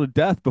people to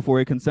death before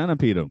he can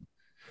centipede them.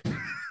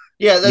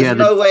 Yeah, there's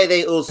no way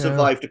they all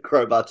survived a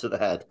crowbar to the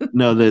head.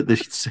 No,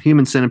 the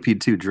Human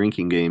Centipede 2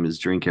 drinking game is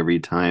drink every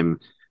time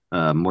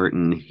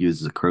Martin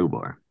uses a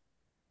crowbar.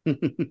 I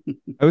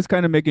was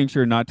kind of making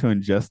sure not to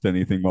ingest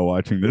anything while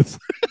watching this.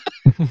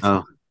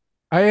 Oh,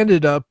 I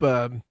ended up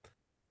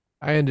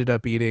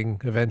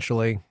eating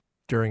eventually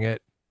during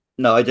it.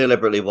 No, I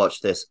deliberately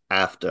watched this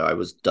after I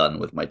was done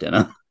with my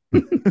dinner.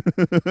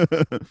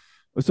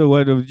 So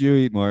what did you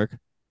eat, Mark?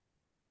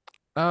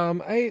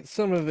 I ate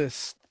some of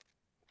this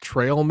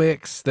trail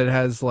mix that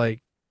has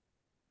like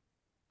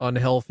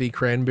unhealthy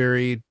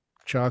cranberry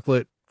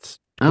chocolate.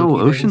 Oh,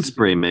 Ocean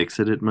Spray makes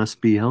it. It must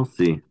be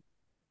healthy.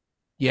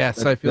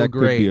 Yes, I feel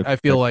great. I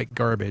feel like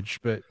garbage,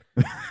 but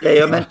yeah,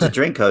 you're meant to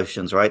drink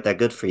Oceans, right? They're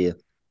good for you.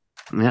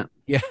 Yeah.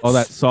 Yes. All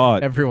that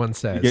salt. Everyone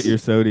says. You get your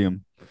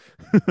sodium.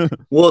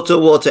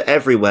 Water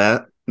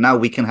everywhere. Now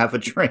we can have a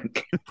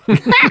drink.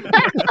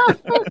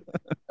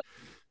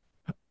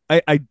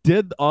 I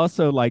did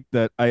also like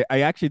that. I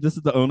actually, this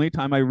is the only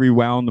time I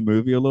rewound the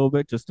movie a little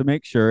bit just to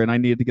make sure, and I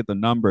needed to get the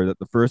number that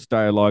the first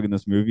dialogue in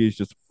this movie is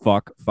just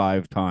fuck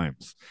 5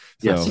 times.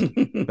 So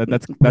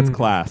yes. that's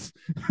class.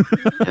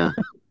 Yeah.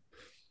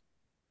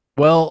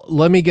 Well,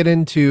 let me get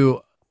into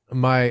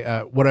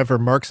my whatever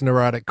Mark's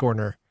neurotic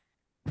corner.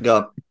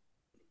 Go.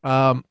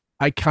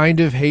 I kind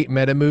of hate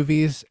meta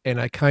movies,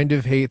 and I kind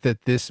of hate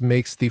that this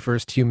makes the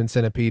first Human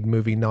Centipede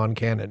movie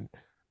non-canon.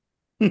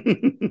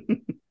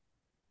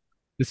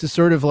 This is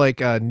sort of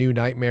like a New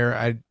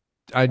Nightmare.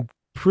 I'm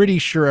pretty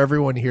sure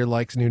everyone here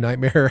likes New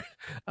Nightmare.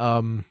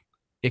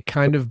 It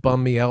kind of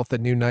bummed me out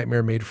that New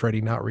Nightmare made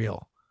Freddy not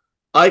real.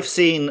 I've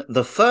seen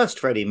the first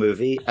Freddy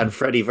movie and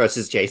Freddy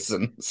versus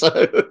Jason,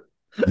 so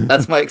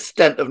that's my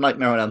extent of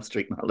Nightmare on Elm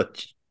Street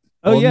knowledge.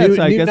 Oh, well, yeah,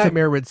 New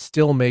Nightmare would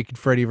still make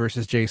Freddy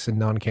versus Jason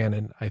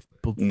non-canon, I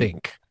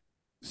think.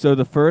 So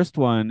the first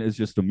one is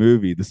just a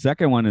movie. The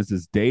second one is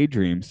this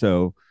daydream.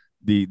 So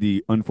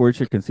the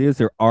unfortunate conceit is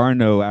there are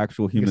no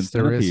actual human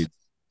centipedes.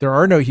 There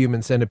are no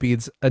human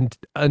centipedes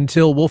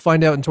until we'll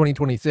find out in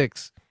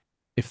 2026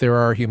 if there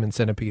are human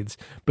centipedes.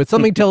 But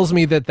something tells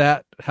me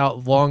that how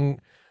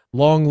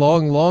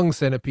long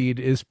centipede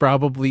is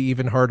probably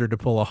even harder to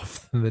pull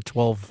off than the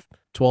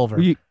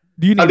 12er.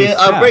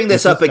 I'll bring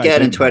this up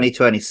again in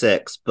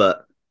 2026,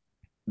 but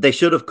they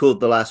should have called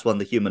the last one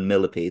the human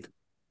millipede.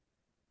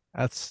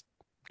 That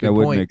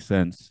would make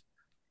sense.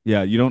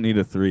 Yeah, you don't need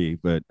a 3,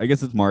 but I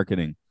guess it's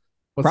marketing.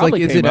 Well, it's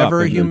like, is it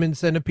ever a human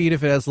centipede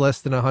if it has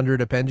less than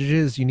 100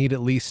 appendages? You need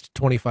at least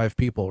 25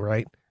 people,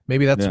 right?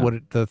 Maybe that's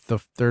what the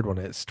third one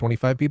is.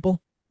 25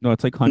 people? No,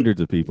 it's like hundreds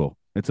of people.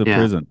 It's a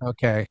prison.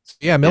 Okay.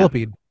 Yeah,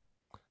 millipede.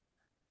 Yeah.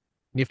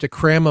 You have to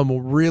cram them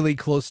really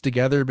close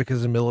together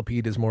because a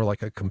millipede is more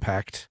like a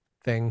compact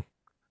thing.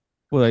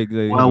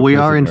 Well, we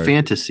are in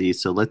fantasy,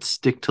 so let's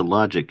stick to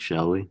logic,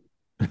 shall we?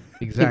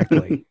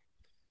 Exactly.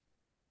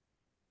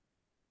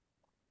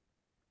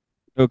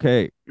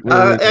 Okay.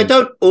 I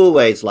don't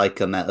always like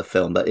a meta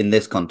film, but in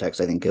this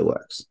context, I think it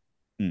works.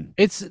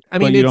 It's. I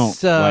mean, you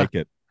it's. Don't like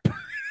it.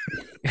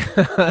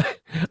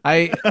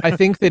 I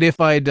think that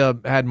if I'd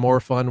had more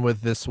fun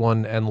with this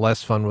one and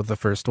less fun with the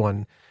first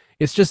one,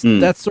 it's just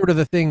that's sort of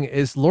the thing.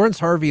 Is Lawrence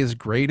Harvey is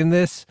great in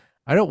this.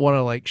 I don't want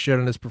to like shit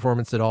on his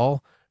performance at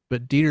all,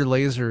 but Dieter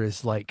Laser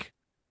is like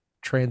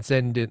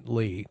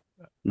transcendently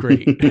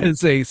great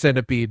as a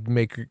centipede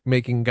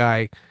making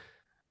guy.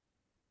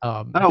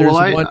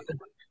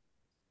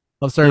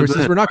 I'm sorry,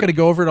 since we're not going to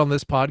go over it on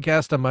this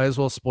podcast, I might as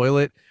well spoil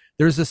it.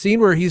 There's a scene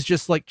where he's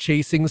just like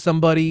chasing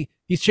somebody.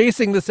 He's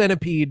chasing the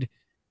centipede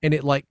and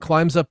it like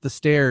climbs up the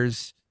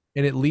stairs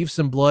and it leaves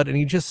some blood and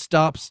he just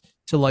stops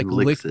to like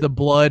lick the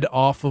blood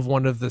off of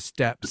one of the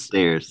steps.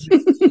 Stairs.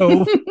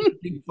 So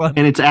fun.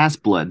 And it's ass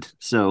blood.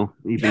 So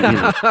even,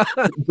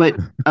 but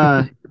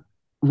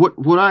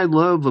what I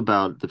love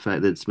about the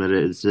fact that it's meta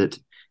is that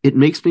it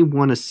makes me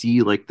want to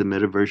see like the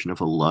meta version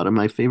of a lot of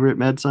my favorite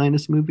mad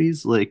scientist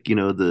movies, like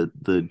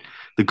the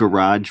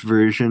garage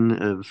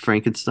version of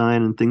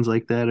Frankenstein and things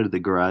like that, or the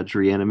garage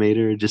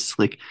reanimator. Just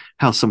like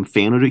how some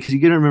fan would, because you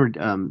got to remember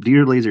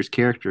Dieter Laser's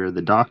character,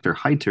 the Dr.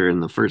 Heiter in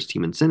the first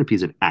Human Centipede,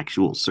 is an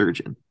actual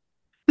surgeon.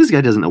 This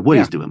guy doesn't know what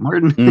he's doing.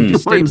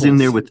 Martin's in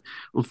there with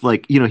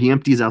like he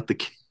empties out the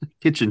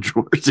kitchen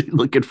drawers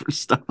looking for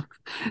stuff.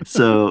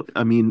 So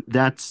I mean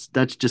that's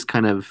just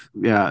kind of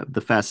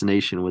the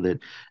fascination with it.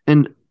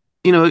 And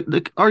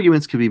the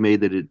arguments could be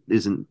made that it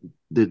isn't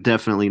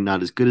definitely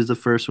not as good as the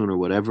first one or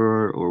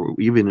whatever, or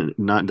even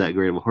not that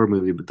great of a horror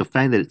movie. But the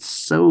fact that it's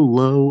so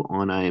low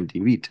on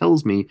IMDb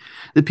tells me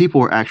that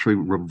people are actually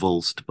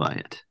revulsed by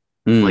it.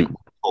 Like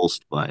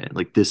repulsed by it.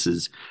 Like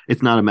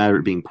it's not a matter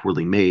of it being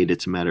poorly made.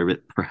 It's a matter of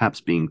it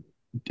perhaps being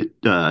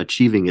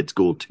achieving its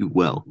goal too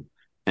well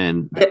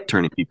and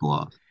turning people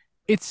off.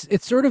 It's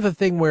sort of a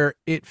thing where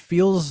it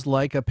feels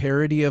like a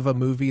parody of a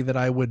movie that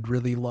I would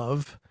really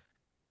love,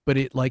 but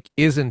it like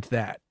isn't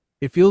that.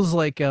 It feels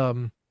like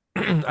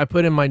I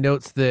put in my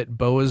notes that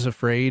Beau is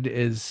Afraid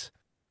is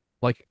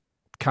like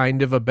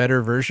kind of a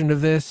better version of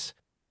this,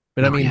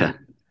 but I mean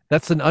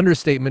that's an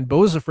understatement.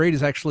 Beau is Afraid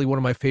is actually one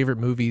of my favorite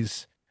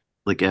movies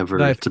like ever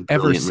that I've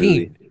ever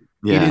seen. Movie.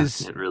 Yeah,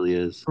 it really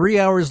is 3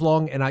 hours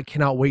long, and I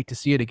cannot wait to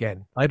see it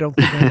again. I don't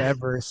think I've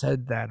ever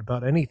said that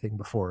about anything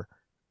before.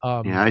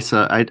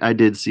 I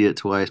did see it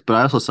twice, but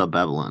I also saw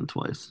Babylon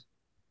twice.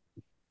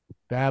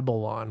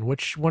 Babylon,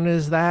 which one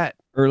is that?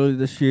 Early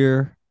this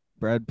year,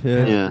 Brad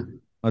Pitt. Yeah,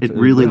 it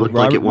really looked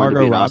like it wanted to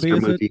be an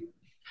Oscar movie.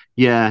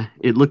 Yeah,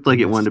 it looked like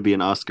it wanted to be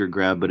an Oscar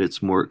grab, but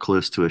it's more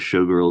close to a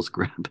Showgirls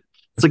grab.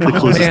 It's like the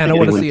closest thing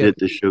anyone did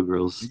to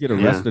Showgirls. You get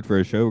arrested for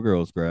a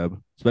Showgirls grab,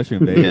 especially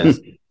in Vegas.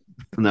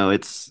 No,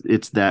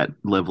 it's that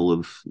level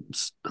of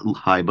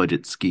high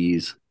budget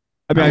skis.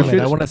 I mean,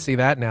 I want to see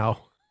that now.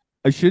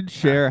 I should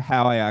share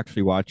how I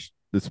actually watched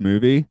this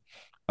movie,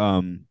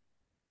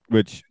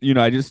 which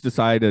I just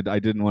decided I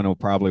didn't want to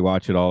probably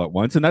watch it all at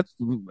once, and that's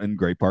in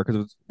great part because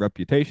of its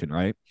reputation,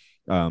 right?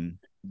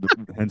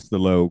 Hence the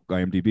low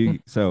IMDb.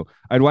 So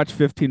I'd watch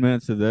 15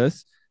 minutes of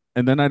this,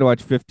 and then I'd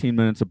watch 15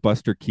 minutes of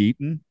Buster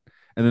Keaton,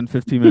 and then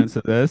 15 minutes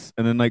of this,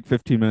 and then like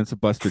 15 minutes of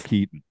Buster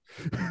Keaton.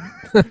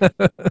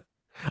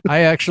 I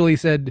actually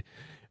said,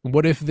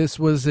 what if this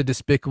was a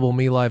Despicable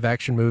Me live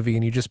action movie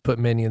and you just put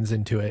Minions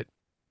into it?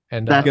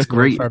 And that's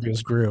great.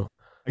 Farbios grew.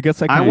 I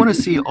guess I want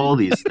to see all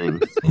these things.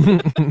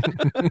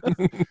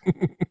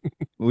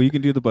 Well, you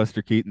can do the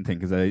Buster Keaton thing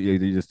because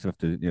you just have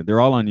to. They're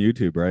all on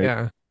YouTube, right?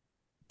 Yeah.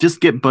 Just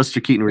get Buster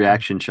Keaton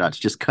reaction shots.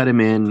 Just cut him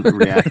in.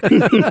 React.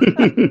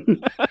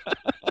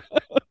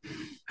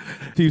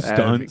 Few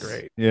stunts.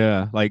 Great.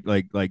 Yeah, like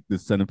the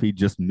centipede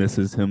just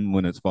misses him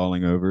when it's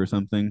falling over or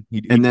something.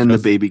 And then the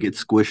baby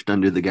gets squished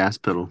under the gas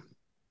pedal.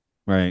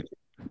 Right.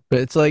 But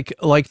it's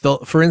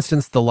for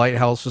instance, The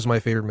Lighthouse was my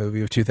favorite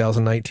movie of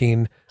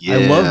 2019. Yeah.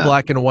 I love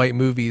black and white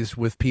movies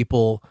with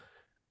people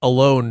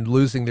alone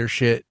losing their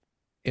shit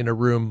in a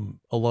room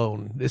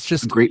alone. It's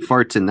just great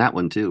farts in that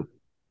one too.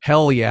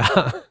 Hell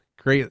yeah.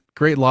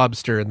 Great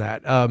lobster in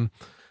that.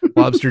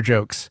 lobster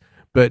jokes,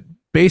 but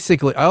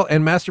basically,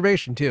 and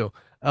masturbation too.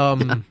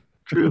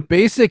 True.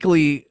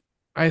 Basically,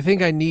 I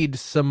think I need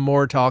some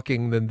more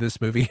talking than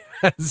this movie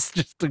has,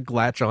 just to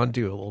latch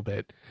onto a little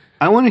bit.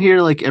 I want to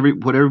hear like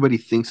what everybody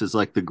thinks is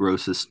like the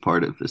grossest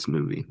part of this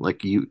movie.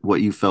 Like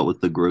what you felt was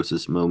the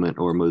grossest moment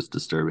or most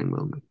disturbing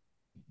moment.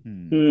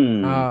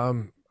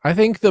 I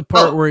think the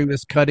part where he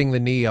was cutting the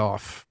knee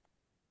off.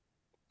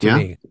 For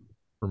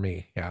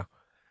me, yeah.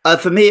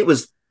 For me, it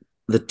was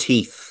the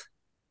teeth.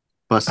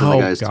 Busting the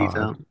guy's teeth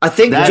out. I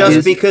think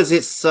because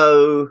it's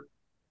so,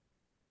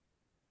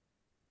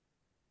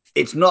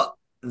 it's not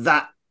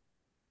that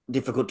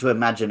difficult to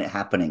imagine it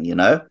happening. You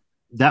know,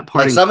 that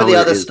part. Like some of the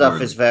other stuff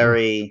is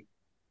very,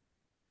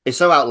 it's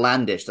so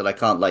outlandish that I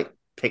can't like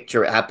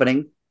picture it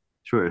happening.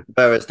 Sure.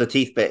 Whereas the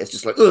teeth bit is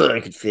just like, ugh, I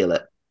could feel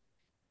it.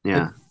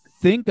 Yeah. I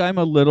think I'm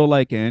a little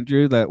like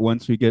Andrew, that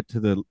once we get to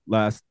the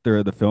last third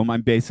of the film,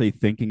 I'm basically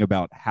thinking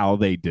about how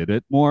they did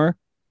it more.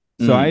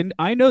 So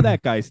I know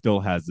that guy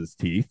still has his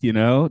teeth, you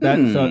know,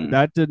 so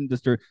that didn't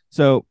disturb.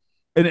 So,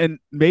 and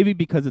maybe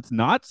because it's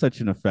not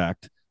such an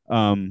effect,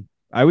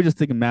 I was just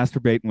thinking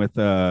masturbating with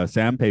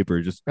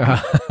sandpaper. Just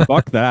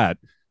fuck that.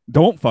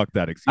 Don't fuck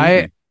that. Excuse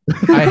me.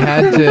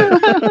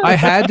 I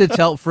had to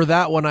tell for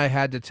that one. I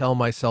had to tell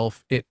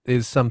myself it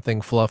is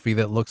something fluffy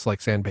that looks like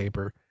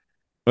sandpaper.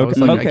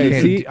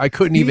 I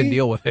couldn't even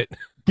deal with it.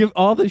 Give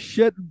all the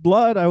shit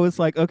blood. I was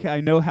like, okay,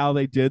 I know how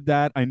they did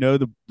that. I know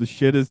the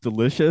shit is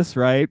delicious,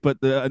 right? But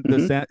the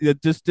sand,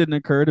 it just didn't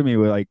occur to me.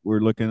 We're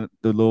looking at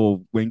the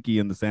little winky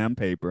in the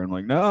sandpaper. I'm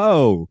like,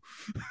 no.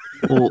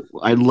 Well,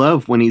 I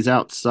love when he's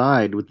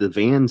outside with the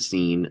van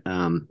scene,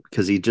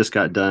 because he just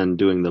got done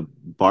doing the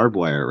barbed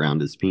wire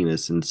around his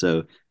penis, and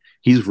so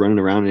he's running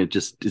around and it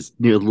just is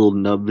near a little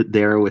nub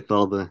there with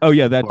all the. Oh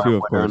yeah, that too,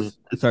 of course.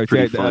 Sorry,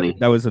 funny.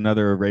 That was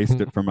another erased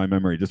it from my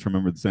memory. Just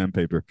remember the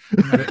sandpaper.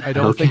 I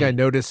don't think I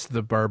noticed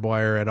the barbed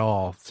wire at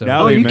all. So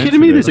now are you kidding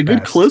me? There's a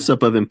good close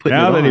up of him putting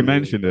it on. Now that he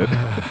mentioned it,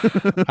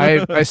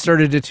 I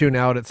started to tune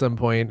out at some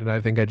point, and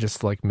I think I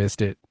just like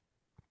missed it.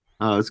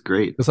 Oh, it's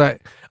great. Because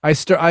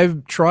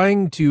I'm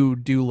trying to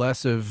do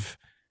less of.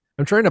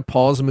 I'm trying to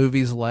pause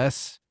movies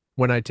less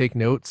when I take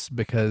notes,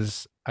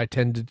 because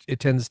it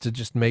tends to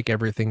just make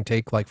everything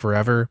take like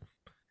forever.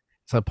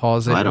 So I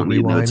pause it. I don't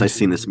need notes. I've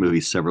seen this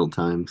movie several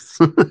times.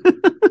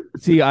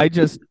 See, I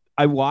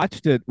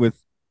watched it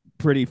with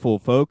pretty full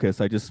focus.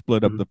 I just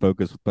split up the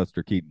focus with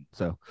Buster Keaton.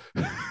 So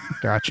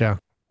gotcha.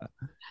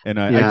 And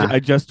I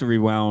just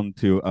rewound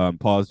to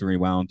paused and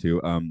rewound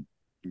to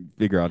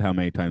figure out how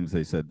many times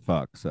they said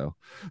fuck. So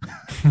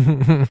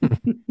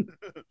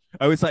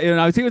I was like, and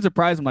I was even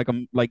surprised.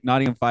 I'm like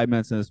not even 5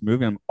 minutes in this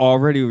movie, I'm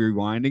already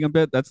rewinding a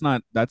bit. That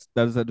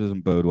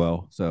doesn't bode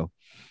well. So,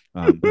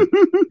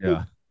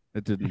 yeah,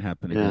 it didn't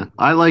happen again.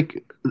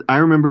 I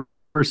remember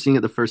seeing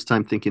it the first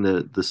time, thinking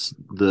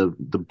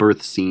the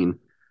birth scene,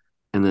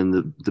 and then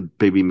the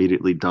baby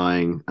immediately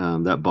dying.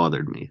 That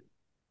bothered me.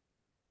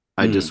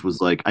 I just was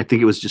like, I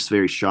think it was just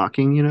very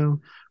shocking. You know,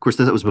 of course,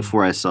 that was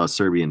before I saw a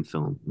Serbian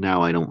film.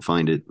 Now I don't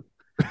find it,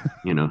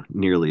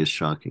 nearly as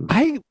shocking.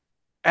 I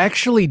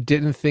actually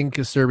didn't think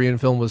a Serbian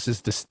film was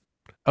just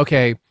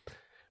okay.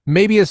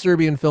 Maybe a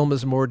Serbian film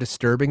is more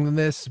disturbing than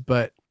this,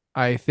 but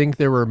I think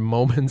there were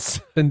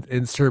moments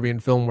in Serbian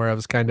film where I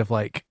was kind of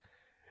like,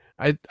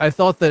 I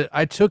thought that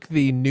I took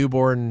the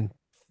newborn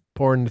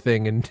porn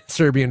thing in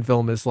Serbian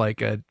film as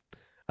like a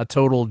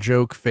total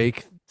joke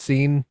fake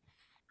scene.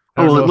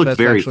 Oh, well, it looked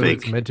very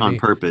fake on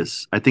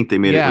purpose. I think they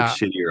made it look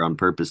shittier on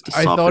purpose to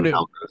soften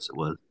how gross it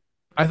was.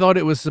 I thought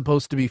it was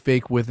supposed to be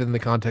fake within the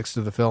context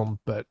of the film,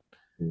 but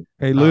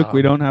hey, Luke,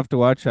 we don't have to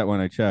watch that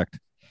one. I checked.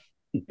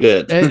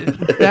 Good.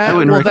 I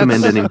wouldn't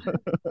recommend any.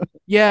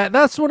 Yeah,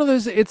 that's one of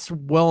those. It's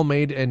well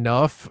made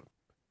enough,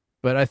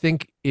 but I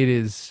think it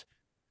is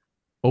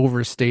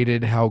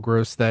overstated how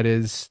gross that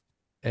is,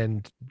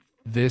 and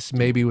this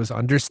maybe was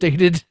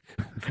understated.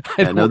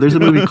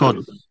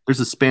 There's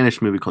a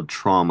Spanish movie called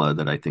Trauma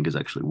that I think is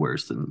actually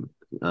worse than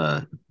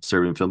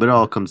Serbian film, but it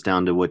all comes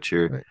down to what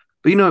you're. Right.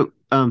 But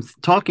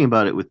talking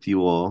about it with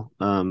you all,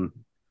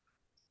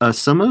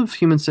 some of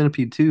Human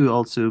Centipede 2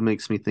 also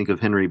makes me think of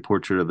Henry,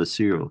 Portrait of a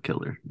Serial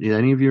Killer. Yeah,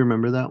 any of you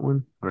remember that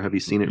one, or have you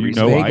seen it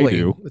recently? I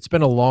do. It's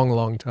been a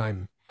long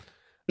time.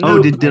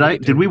 Oh,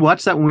 did we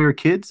watch that when we were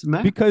kids,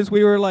 Matt? Because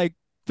we were like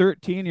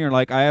 13. You're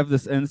like, I have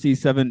this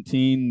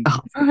NC-17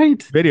 right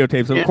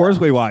videotapes. Of course,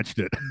 we watched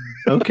it.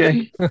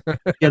 Okay,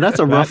 yeah, that's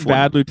a rough one.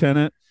 Bad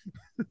Lieutenant.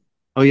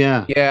 Oh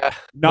yeah.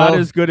 Not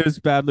as good as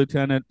Bad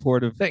Lieutenant,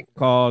 Port of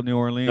Call, New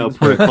Orleans. No,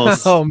 Port of Call.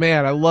 Oh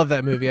man, I love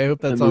that movie. I hope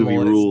that's on the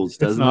list. Rules,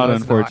 it's not,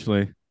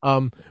 unfortunately.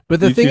 But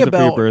the thing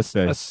about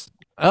birthday.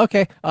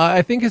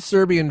 I think a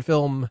Serbian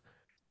film,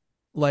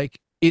 like,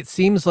 it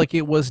seems like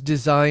it was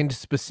designed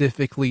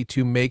specifically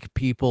to make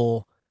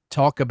people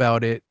talk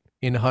about it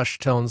in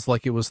hushed tones,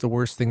 like it was the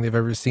worst thing they've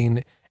ever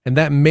seen, and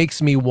that makes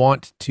me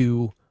want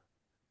to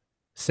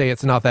say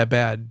it's not that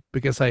bad,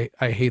 because I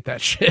hate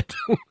that shit.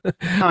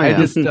 I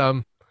just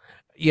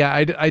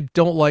I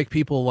don't like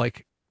people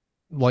like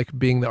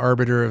being the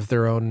arbiter of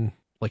their own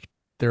like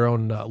their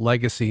own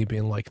legacy,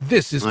 being like,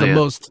 this is the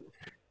most.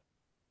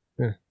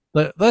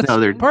 That's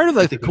part of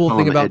the cool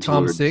thing about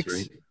Tom Six,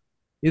 right?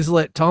 Is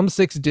that Tom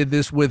Six did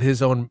this with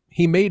his own.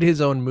 He made his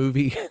own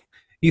movie.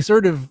 He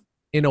sort of,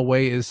 in a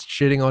way, is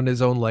shitting on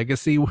his own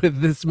legacy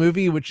with this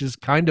movie, which is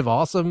kind of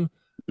awesome.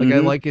 Like, I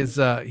like his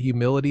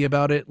humility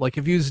about it. Like,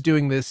 if he was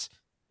doing this,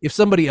 if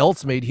somebody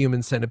else made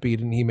Human Centipede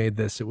and he made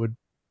this, it would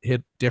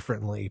hit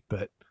differently.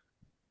 But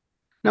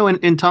no,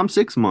 in Tom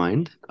Six's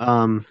mind,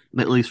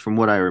 at least from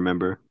what I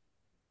remember,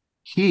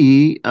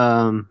 he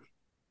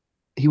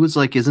was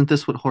like, "Isn't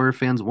this what horror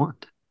fans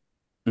want?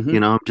 You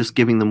know, I'm just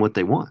giving them what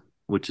they want,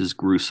 which is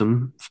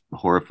gruesome,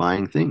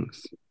 horrifying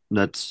things."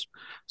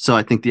 So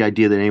I think the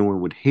idea that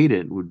anyone would hate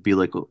it would be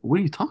like, "What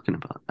are you talking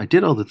about? I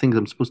did all the things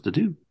I'm supposed to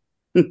do.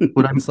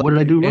 What did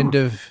I do wrong?"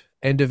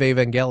 End of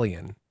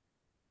Evangelion.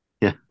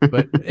 Yeah.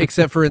 But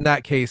except for in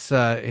that case,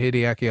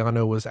 Hideaki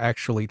Anno was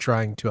actually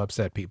trying to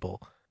upset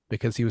people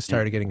because he was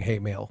tired of getting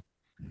hate mail.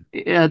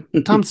 Yeah,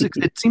 Tom Six.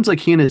 It seems like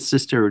he and his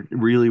sister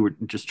really were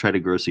just try to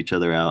gross each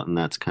other out, and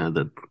that's kind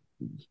of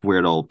where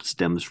it all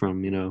stems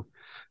from, you know.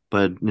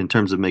 But in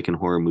terms of making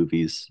horror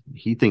movies,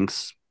 he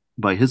thinks,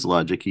 by his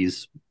logic,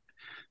 he's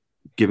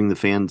giving the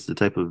fans the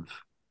type of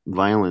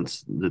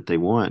violence that they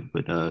want.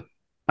 But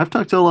I've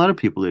talked to a lot of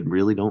people that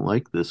really don't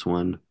like this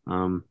one,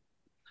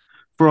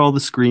 for all the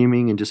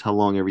screaming and just how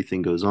long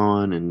everything goes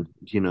on, and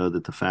you know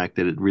that the fact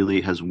that it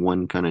really has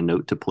one kind of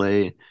note to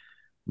play.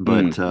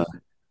 But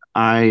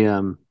I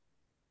don't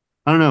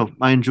know.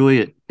 I enjoy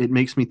it. It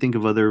makes me think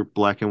of other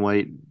black and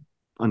white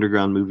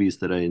underground movies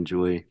that I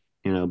enjoy.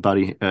 You know,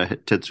 Body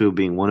Tetsuo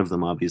being one of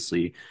them,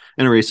 obviously,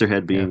 and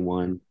Eraserhead being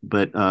one.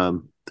 But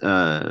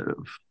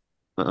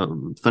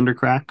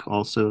Thundercrack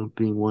also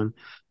being one.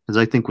 Because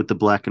I think with the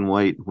black and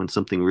white, when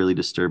something really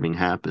disturbing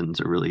happens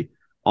or really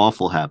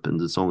awful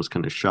happens, it's almost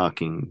kind of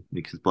shocking,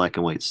 because black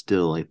and white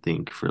still, I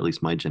think, for at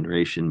least my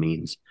generation,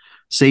 means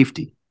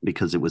safety,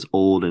 because it was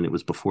old and it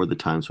was before the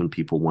times when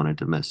people wanted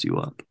to mess you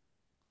up.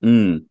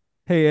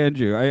 Hey,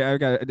 Andrew, I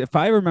got, if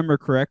I remember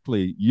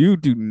correctly, you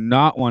do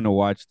not want to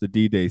watch the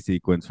D-Day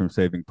sequence from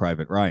Saving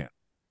Private Ryan.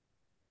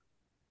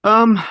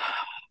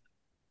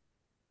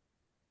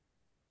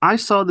 I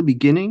saw the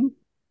beginning,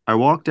 I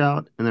walked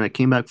out, and then I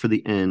came back for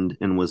the end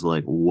and was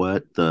like,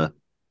 what the?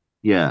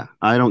 Yeah,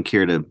 I don't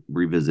care to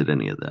revisit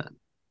any of that.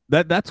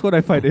 That's what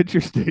I find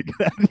interesting.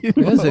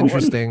 That's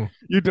interesting.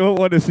 You don't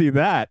want to see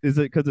that. Is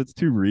it because it's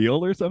too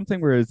real or something?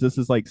 Whereas this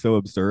is like so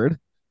absurd?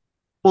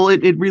 Well,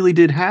 it really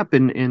did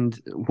happen. And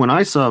when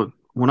I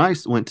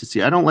went to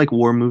see, I don't like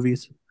war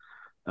movies,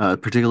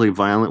 particularly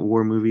violent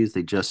war movies.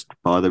 They just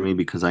bother me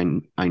because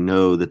I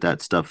know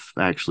that stuff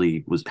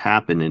actually was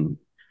happening.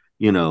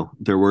 You know,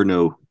 there were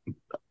no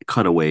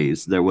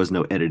cutaways, there was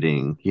no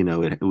editing. You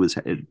know,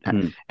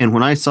 and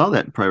when I saw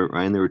that in Private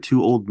Ryan, there were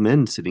two old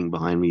men sitting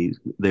behind me.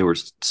 They were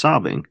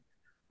sobbing,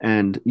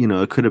 and you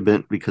know, it could have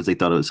been because they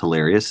thought it was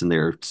hilarious and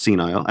they're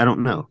senile. I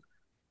don't know.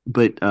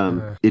 But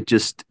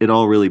it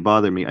all really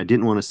bothered me. I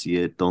didn't want to see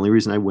it. The only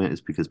reason I went is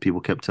because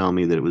people kept telling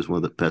me that it was one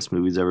of the best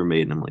movies ever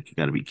made, and I'm like, you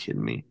got to be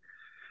kidding me.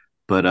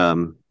 But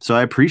so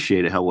I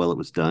appreciated how well it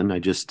was done.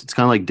 It's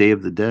kind of like Day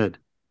of the Dead,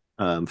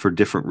 for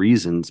different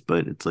reasons,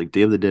 but it's like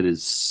Day of the Dead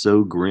is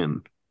so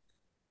grim,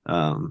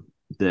 that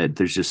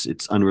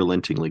it's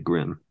unrelentingly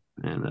grim,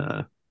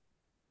 and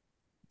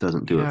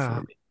doesn't do it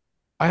for me.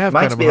 I have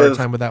kind of a hard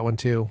time with that one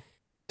too.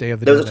 Day of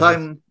the Dead. There was a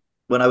time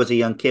when I was a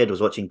young kid, was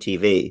watching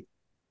TV.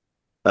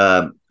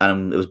 And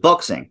it was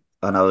boxing,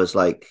 and I was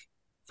like,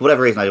 for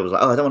whatever reason, I was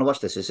like, oh, I don't want to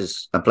watch this. This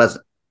is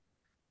unpleasant.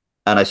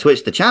 And I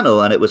switched the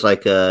channel, and it was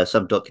like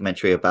some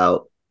documentary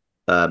about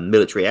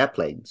military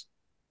airplanes.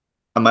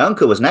 And my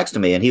uncle was next to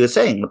me, and he was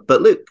saying,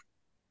 but Luke,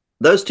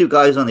 those two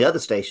guys on the other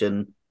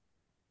station,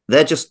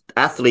 they're just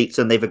athletes,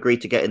 and they've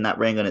agreed to get in that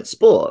ring, and it's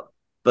sport.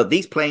 But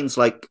these planes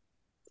like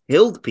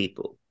killed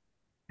people.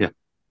 Yeah.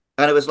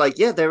 And it was like,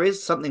 yeah, there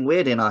is something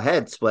weird in our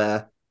heads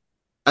where.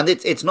 And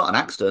it's not an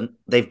accident.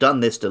 They've done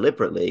this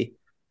deliberately.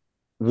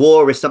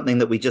 War is something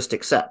that we just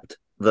accept.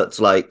 That's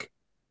like,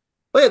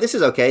 oh yeah, this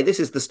is okay. This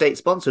is the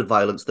state-sponsored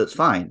violence. That's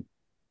fine.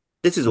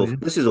 This is all fine.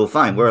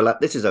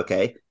 This is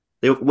okay.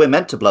 We're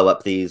meant to blow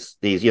up these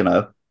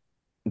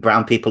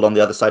brown people on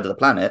the other side of the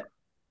planet.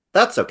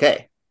 That's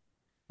okay.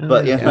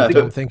 But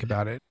don't think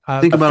about it.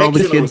 Think about all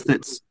the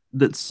kids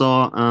that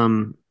saw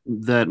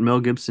that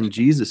Mel Gibson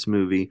Jesus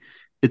movie.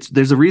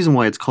 There's a reason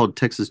why it's called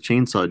Texas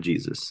Chainsaw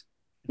Jesus.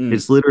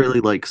 It's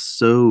literally like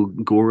so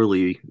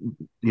gorily,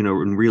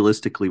 and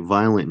realistically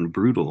violent and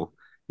brutal.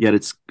 Yet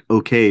it's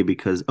okay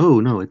because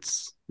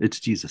it's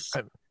Jesus.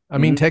 I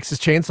mean, Texas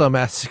Chainsaw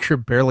Massacre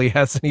barely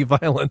has any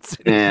violence.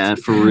 Yeah,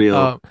 for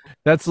real.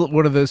 That's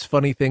one of those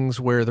funny things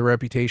where the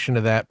reputation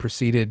of that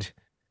preceded.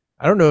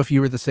 I don't know if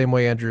you were the same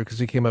way, Andrew, because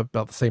we came up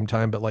about the same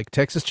time. But like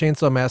Texas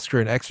Chainsaw Massacre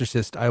and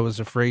Exorcist, I was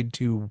afraid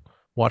to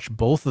watch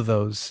both of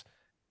those.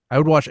 I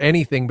would watch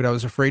anything, but I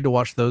was afraid to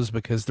watch those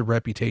because the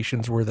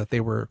reputations were that they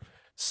were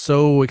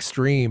so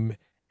extreme.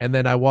 And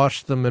then I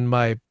watched them in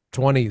my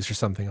 20s or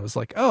something. I was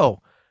like, oh,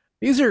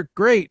 These are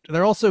great.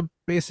 They're also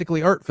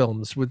basically art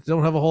films with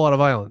don't have a whole lot of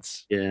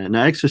violence. Yeah,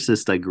 now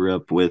Exorcist I grew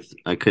up with.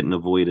 I couldn't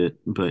avoid it,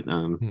 but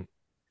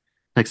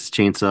Texas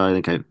Chainsaw I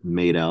think I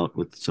made out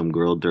with some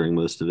girl during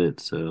most of it,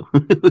 so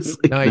it was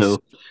like nice. no.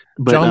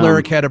 But, John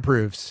Larroquette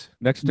approves.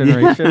 Next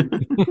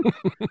Generation.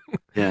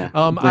 Yeah.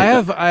 I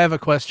have a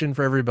question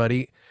for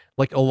everybody,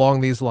 like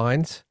along these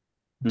lines.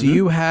 Do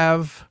you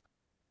have?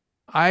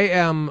 I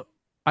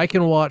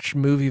can watch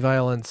movie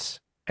violence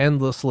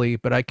endlessly,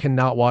 but I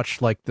cannot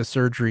watch like the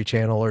Surgery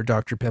Channel or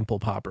Dr. Pimple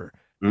Popper.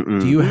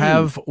 Do you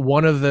have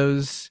one of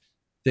those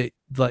that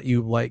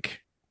you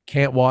like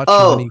can't watch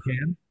when you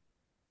can?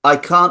 I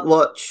can't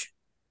watch.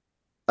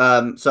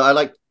 So I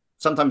like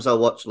sometimes I'll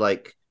watch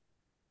like,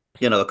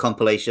 a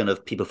compilation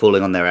of people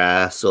falling on their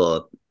ass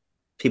or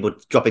people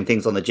dropping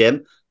things on the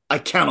gym. I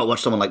cannot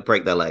watch someone like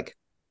break their leg.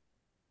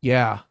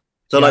 Yeah.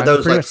 So like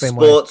those like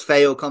sports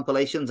fail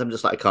compilations, I'm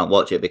just like, I can't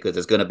watch it because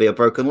there's going to be a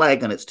broken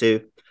leg and it's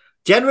too.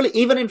 Generally,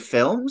 even in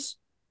films,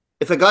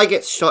 if a guy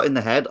gets shot in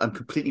the head, I'm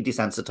completely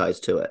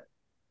desensitized to it.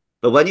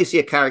 But when you see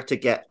a character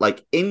get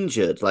like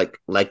injured, like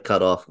leg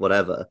cut off,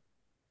 whatever,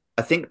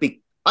 I think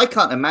I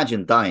can't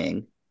imagine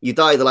dying. You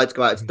die, the lights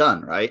go out, it's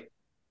done, right?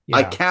 Yeah.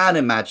 I can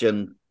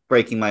imagine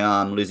breaking my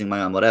arm, losing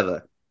my arm,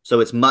 whatever. So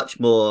it's much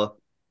more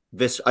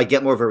I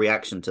get more of a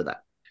reaction to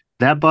that.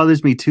 That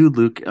bothers me too,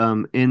 Luke.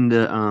 In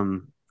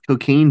the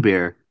Cocaine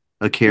Bear,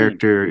 a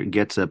character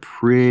gets a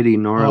pretty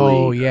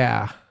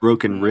gnarly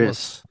broken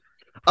wrist.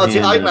 Oh, see,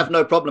 I have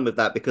no problem with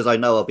that because I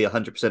know I'll be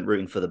 100%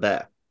 rooting for the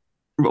bear.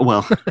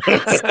 Well,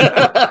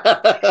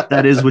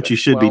 that is what you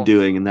should be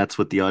doing, and that's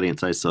what the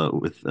audience I saw it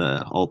with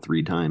all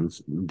 3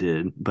 times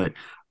did. But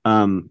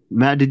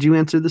Matt, did you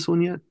answer this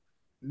one yet?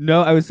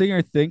 No, I was sitting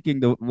here thinking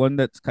the one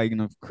that's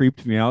kind of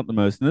creeped me out the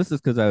most, and this is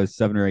because I was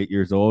 7 or 8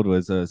 years old,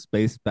 was a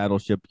space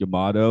battleship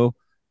Yamato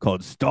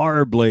called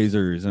Star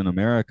Blazers in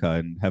America,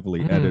 and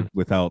heavily edited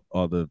without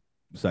all the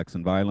sex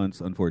and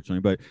violence, unfortunately.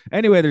 But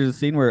anyway, there's a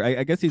scene where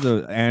I guess he's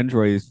an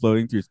android, he's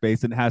floating through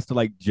space and has to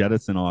like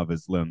jettison all of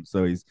his limbs.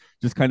 So he's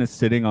just kind of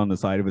sitting on the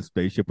side of a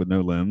spaceship with no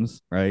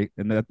limbs, right?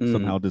 And that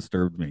somehow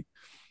disturbed me.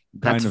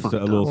 Kind of a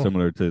little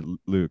similar to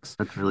Luke's.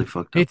 That's really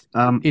fucked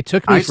up. It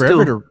took me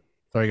forever to...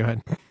 Sorry, go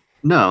ahead.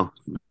 No,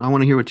 I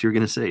want to hear what you were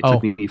going to say. I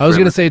was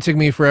going to say it took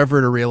me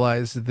forever to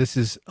realize that this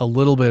is a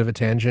little bit of a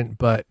tangent,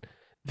 but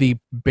the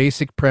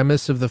basic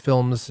premise of the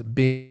film's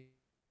being,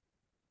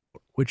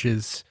 which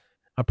is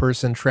a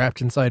person trapped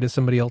inside of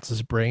somebody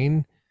else's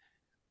brain,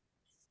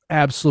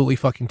 absolutely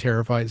fucking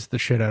terrifies the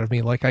shit out of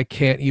me. Like, I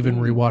can't even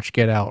rewatch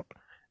Get Out,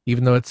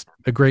 even though it's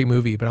a great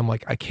movie, but I'm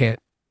like, I can't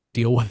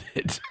deal with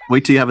it.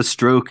 Wait till you have a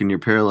stroke and you're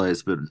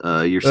paralyzed, but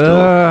you're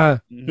still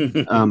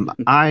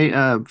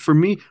for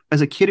me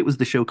as a kid it was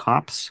the show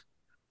Cops.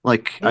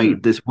 Like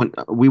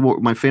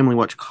my family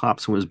watched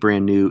Cops when it was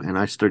brand new, and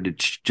I started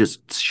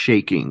just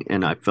shaking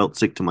and I felt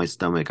sick to my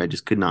stomach. I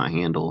just could not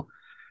handle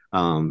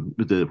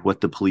what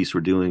the police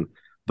were doing.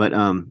 But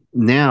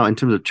now in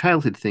terms of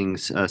childhood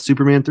things,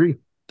 Superman 3,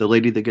 the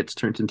lady that gets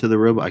turned into the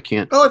robot, I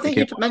can't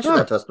you mentioned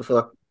that to us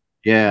before.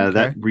 Yeah,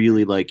 that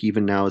really, like,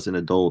 even now as an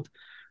adult,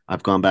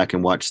 I've gone back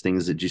and watched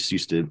things that just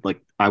used to, like,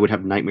 I would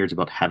have nightmares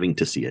about having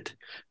to see it.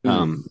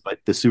 But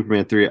the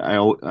Superman 3, I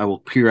will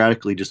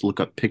periodically just look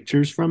up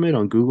pictures from it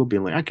on Google,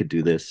 being like, I could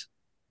do this.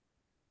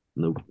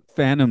 Nope.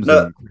 Phantom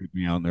Zone creeped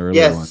me out in the early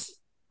one.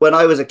 When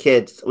I was a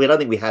kid, I don't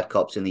think we had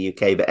Cops in the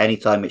UK, but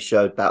anytime it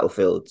showed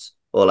battlefields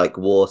or like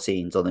war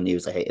scenes on the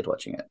news, I hated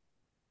watching it.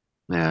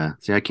 Yeah,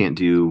 see, I can't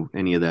do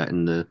any of that.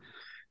 And the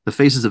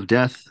Faces of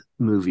Death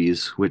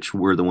movies, which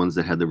were the ones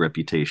that had the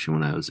reputation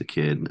when I was a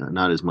kid,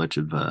 not as much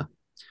of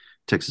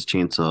Texas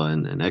Chainsaw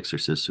and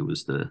Exorcist. It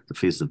was the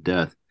Faces of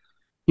Death.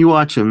 You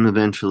watch them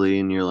eventually,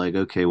 and you're like,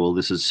 okay, well,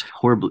 this is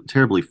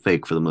terribly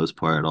fake for the most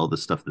part. All the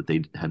stuff that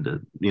they had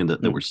to,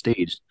 that were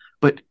staged.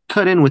 But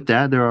cut in with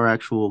that, there are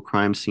actual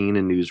crime scene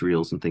and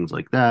newsreels and things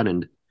like that,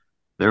 and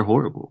they're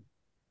horrible.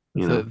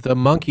 The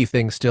monkey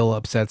thing still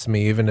upsets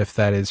me, even if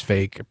that is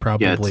fake.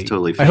 Probably, yeah, it's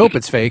totally fake. I hope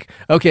it's fake.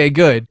 Okay,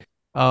 good.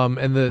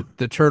 And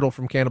the turtle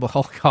from Cannibal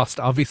Holocaust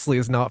obviously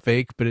is not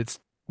fake, but it's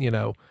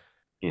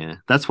Yeah,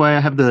 that's why I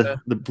have the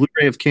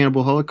Blu-ray of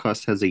Cannibal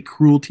Holocaust has a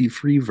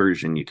cruelty-free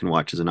version you can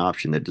watch as an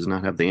option that does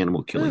not have the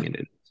animal killing in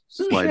it.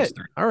 Slides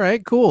through. All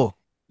right, cool.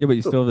 Yeah, but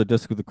you still have the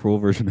disc with the cruel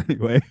version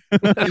anyway.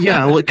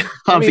 Yeah, well,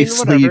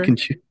 obviously you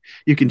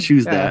can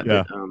choose that.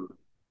 Yeah.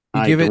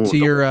 But, you give it to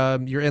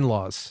your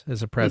in-laws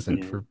as a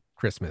present for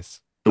Christmas.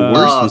 The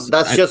worst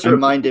that's just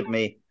reminded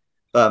me.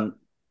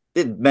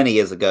 Many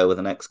years ago with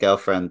an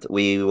ex-girlfriend,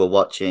 we were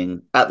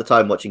watching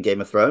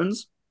Game of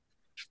Thrones.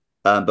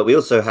 But we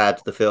also had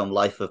the film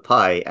Life of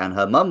Pi, and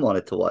her mum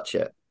wanted to watch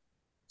it.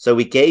 So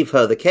we gave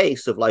her the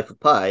case of Life of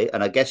Pi,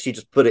 and I guess she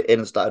just put it in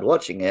and started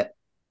watching it,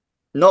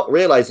 not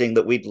realizing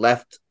that we'd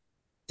left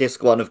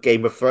disc 1 of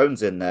Game of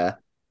Thrones in there.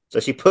 So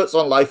she puts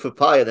on Life of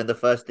Pi, and then the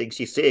first thing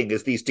she's seeing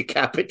is these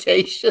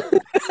decapitations.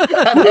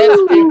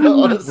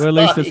 Well, at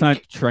least it's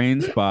not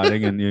train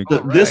spotting. And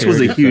this was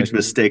a huge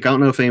mistake. I don't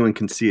know if anyone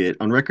can see it.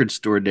 On Record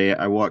Store Day,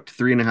 I walked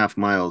 3.5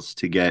 miles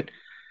to get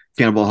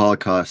Cannibal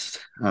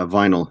Holocaust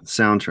vinyl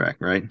soundtrack,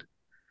 right?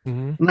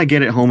 Mm-hmm. When I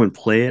get it home and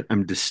play it,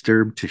 I'm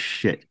disturbed to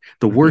shit.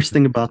 The worst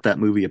thing about that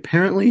movie,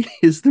 apparently,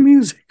 is the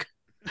music.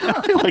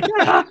 like,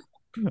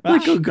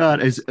 oh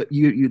god, as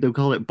you they'll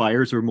call it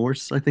buyer's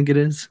remorse. I think it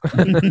is.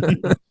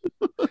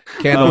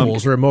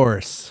 Cannibals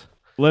remorse.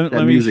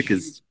 That music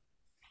is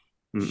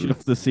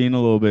shift the scene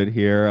a little bit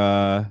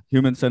here.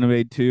 Human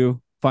Centipede 2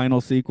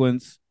 full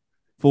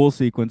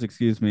sequence,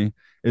 excuse me.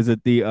 Is it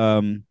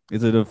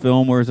a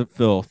film or is it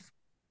filth?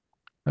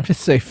 I'm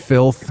just say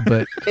filth,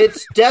 but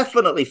it's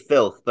definitely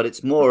filth, but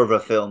it's more of a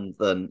film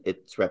than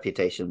its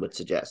reputation would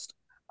suggest.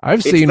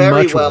 I've seen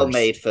very much well worse.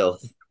 made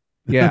filth.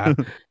 Yeah.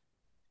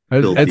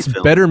 It's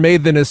film. Better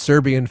made than a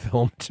Serbian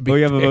film, to be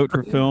We have fair. a vote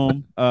for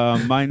film.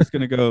 Mine's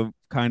gonna go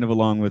kind of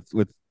along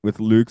with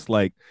Luke's.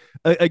 Like,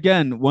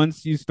 again,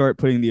 once you start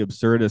putting the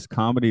absurdist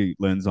comedy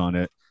lens on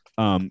it,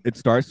 it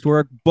starts to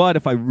work. But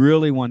if I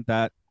really want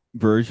that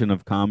version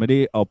of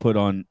comedy, I'll put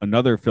on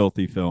another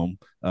filthy film,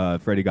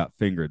 Freddy Got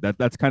Fingered.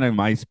 That's kind of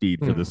my speed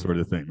for this sort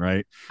of thing,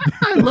 right?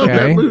 I love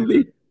that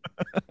movie.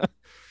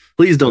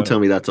 Please don't tell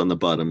me that's on the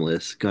bottom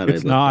list. God,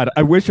 it's not.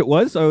 I wish it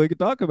was so we could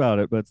talk about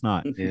it, but it's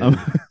not. Yeah.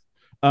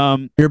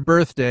 Your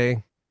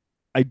birthday.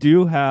 I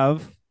do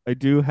have a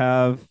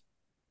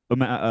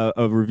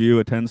review,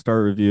 a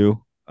 10-star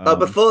review.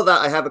 Before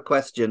that, I have a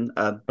question.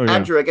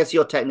 Andrew, I guess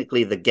you're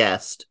technically the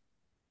guest.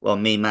 Well,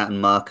 me, Matt,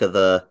 and Mark are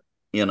the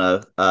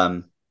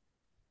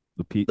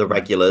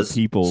regulars.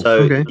 The people.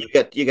 So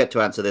you get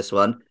to answer this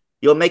one.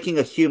 You're making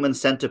a human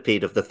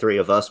centipede of the three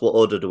of us. What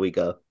order do we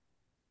go?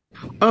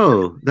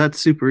 Oh, that's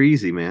super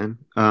easy, man.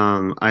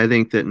 I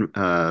think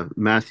that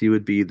Matthew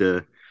would be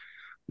the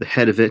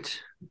head of it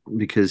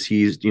because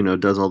he's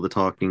does all the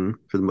talking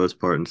for the most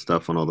part and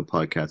stuff on all the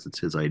podcasts. It's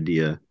his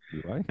idea.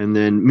 Right. And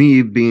then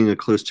me being a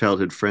close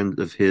childhood friend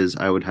of his,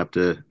 I would have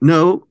to.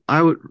 No,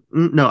 I would.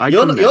 No,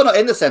 you're not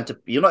in the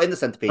centipede. You're not in the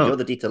centipede. Oh. You're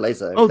the Dita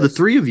Laser. Oh, the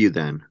three of you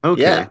then.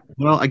 Okay. Yeah.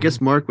 Well, I guess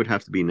Mark would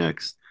have to be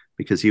next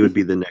because he would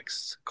be the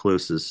next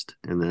closest,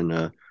 and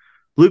then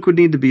Luke would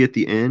need to be at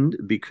the end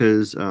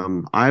because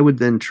I would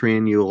then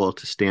train you all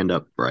to stand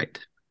up right,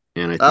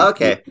 and I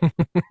think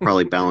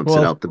probably balance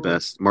it out the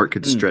best. Mark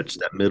could stretch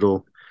that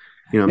middle.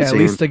 You know what I'm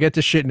saying? At least I get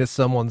to shit into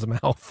someone's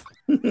mouth.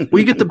 Well,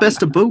 you get the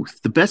best of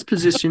both. The best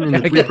position in the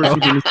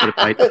three-person human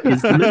fight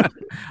is the middle.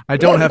 I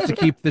don't have to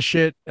keep the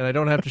shit, and I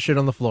don't have to shit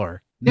on the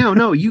floor.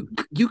 No, you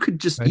could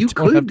just I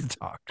don't have to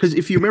talk. Because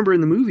if you remember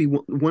in the movie,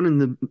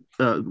 one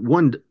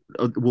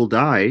will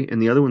die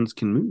and the other ones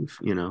can move.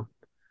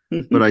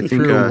 But I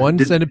think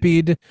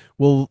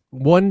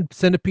one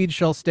centipede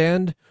shall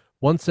stand,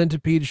 one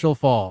centipede shall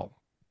fall.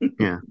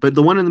 Yeah, but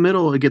the one in the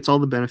middle, it gets all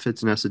the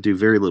benefits and has to do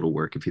very little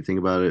work if you think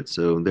about it.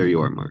 So there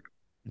you are, Mark.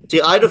 See,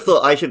 I'd have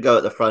thought I should go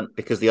at the front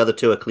because the other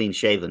two are clean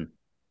shaven.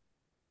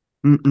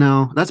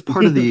 No, that's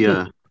part of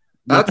the.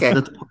 Okay.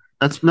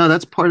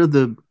 That's part of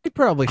the. They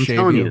probably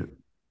shave you.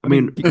 I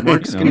mean,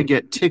 Mark's gonna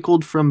get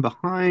tickled from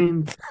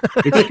behind.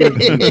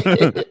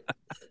 It's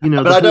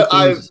gonna, but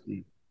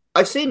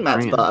I've seen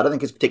Matt's butt. I don't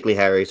think it's particularly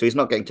hairy, so he's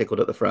not getting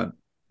tickled at the front.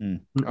 Oh,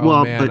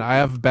 well, man, I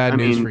have bad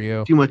news for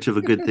you. Too much of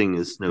a good thing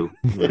is no.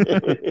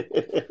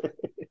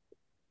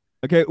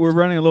 Okay, we're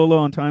running a little low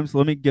on time, so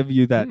let me give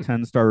you that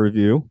 10-star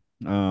review.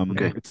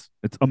 Okay.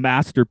 It's a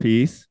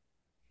masterpiece,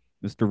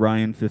 Mr.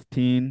 Ryan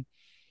 15.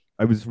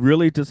 I was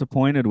really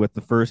disappointed with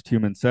the first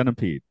Human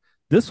Centipede.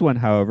 This one,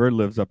 however,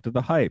 lives up to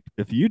the hype.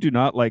 If you do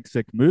not like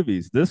sick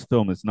movies, this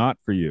film is not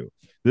for you.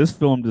 This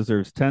film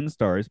deserves 10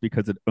 stars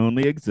because it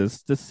only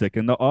exists to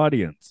sicken the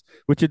audience,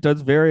 which it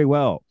does very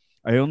well.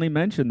 I only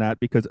mention that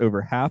because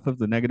over half of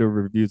the negative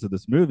reviews of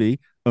this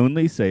movie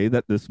only say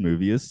that this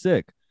movie is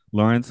sick.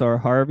 Lawrence R.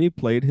 Harvey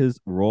played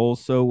his role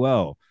so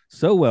well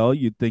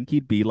you'd think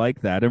he'd be like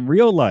that in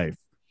real life.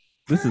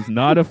 This is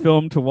not a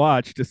film to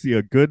watch to see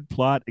a good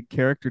plot and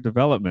character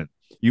development.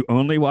 You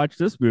only watch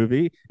this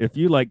movie if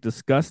you like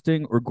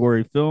disgusting or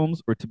gory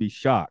films or to be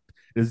shocked.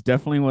 It is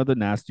definitely one of the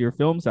nastier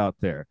films out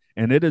there,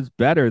 and it is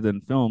better than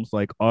films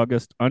like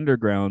August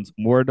Underground's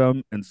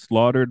Mordom and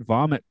Slaughtered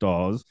Vomit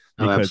Dolls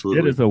because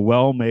it is a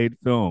well-made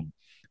film.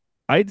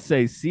 I'd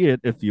say see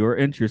it if you're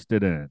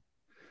interested in it.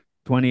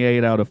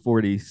 28 out of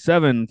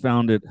 47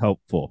 found it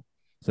helpful.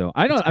 So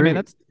that's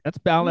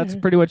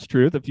pretty much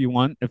truth. If you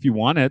want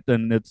it,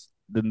 then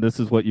this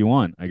is what you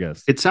want, I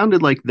guess. It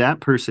sounded like that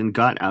person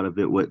got out of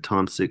it what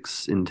Tom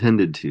Six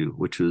intended to,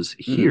 which was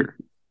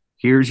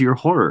here's your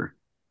horror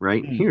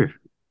right here.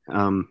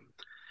 I'm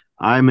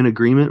in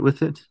agreement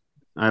with it.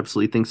 I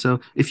absolutely think so.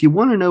 If you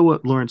want to know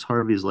what Lawrence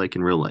Harvey is like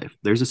in real life,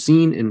 there's a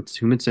scene in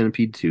Human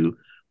Centipede 2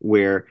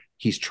 where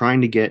he's trying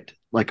to get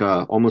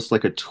almost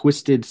like a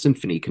twisted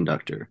symphony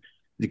conductor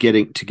to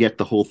get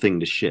the whole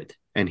thing to shit.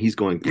 And he's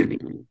going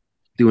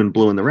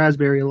blowing the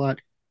raspberry a lot.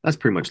 That's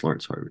pretty much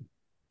Lawrence Harvey.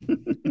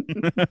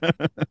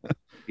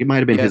 It might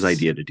have been his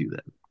idea to do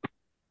that.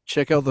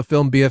 Check out the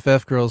film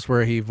BFF Girls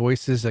where he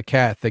voices a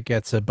cat that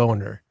gets a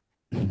boner.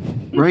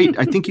 Right.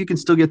 I think you can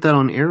still get that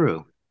on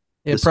Arrow.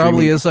 It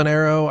probably is on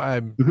Arrow.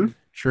 I'm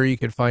sure you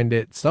could find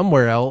it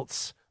somewhere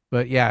else.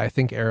 But yeah, I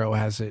think Arrow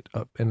has it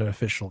up in an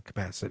official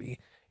capacity.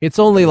 It's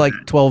only like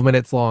 12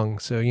 minutes long.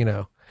 So,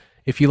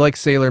 if you like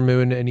Sailor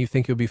Moon and you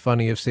think it would be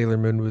funny if Sailor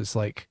Moon was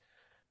like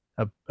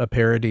a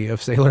parody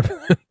of Sailor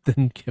Moon,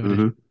 then give it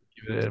a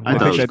I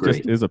thought it was great.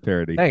 Just is a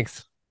parody.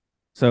 Thanks.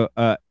 So,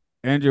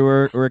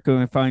 Andrew, where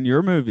can we find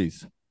your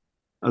movies?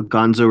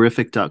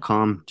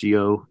 Gonzorific.com,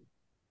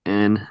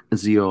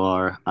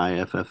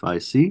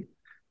 GONZORIFFIC.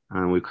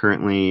 We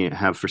currently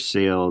have for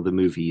sale the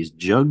movies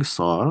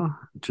Jigsaw,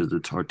 which is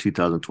our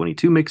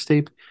 2022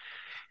 mixtape,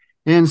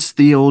 and it's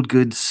the old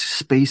good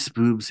Space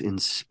Boobs in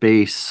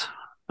Space.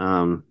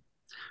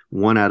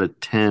 1 out of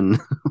 10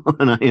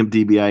 on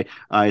IMDb.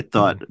 I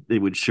thought it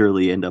would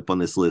surely end up on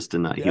this list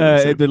and not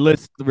the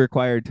list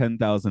required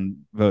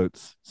 10,000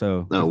 votes.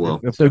 So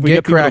so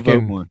get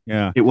cracking.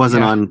 Yeah, it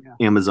wasn't on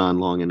Amazon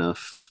long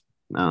enough,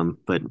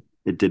 but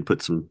it did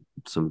put some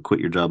quit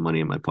your job money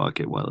in my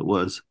pocket while it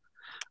was.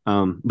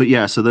 But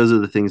yeah, so those are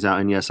the things out.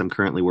 And yes, I'm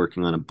currently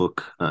working on a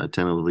book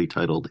tentatively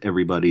titled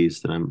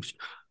Everybody's that I'm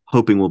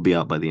hoping will be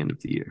out by the end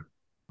of the year.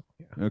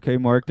 Okay,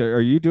 Mark, are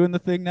you doing the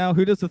thing now?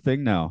 Who does the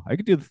thing now? I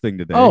could do the thing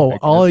today.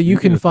 You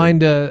can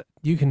find us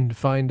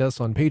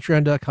on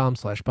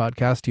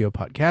patreon.com/podcastio. You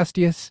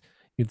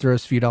can throw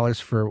us a few dollars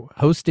for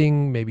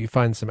hosting, maybe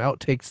find some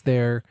outtakes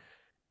there.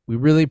 We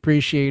really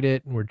appreciate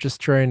it. We're just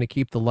trying to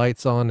keep the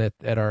lights on at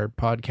our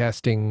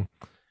podcasting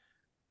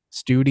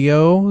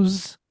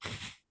studios,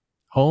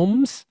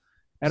 homes,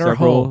 at our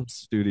homes.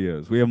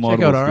 Studios. We have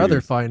multiple. Check out our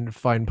studios. other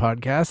fine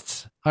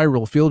podcasts.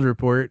 Hyrule Field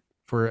Report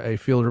for a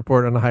field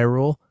report on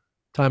Hyrule.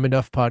 Time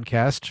Enough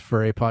podcast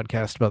for a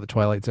podcast about the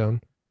Twilight Zone.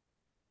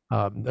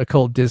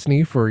 Occult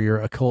Disney for your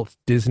occult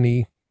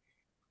Disney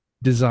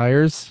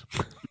desires.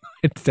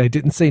 I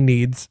didn't say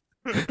needs.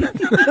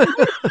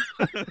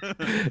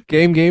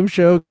 Game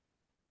Show.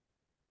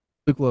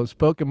 Luke Loves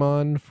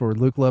Pokemon for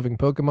Luke Loving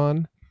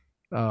Pokemon.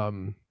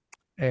 And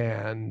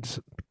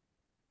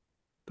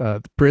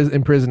In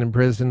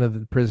Prison of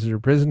the Prisoner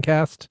Prison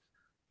Cast.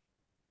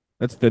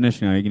 That's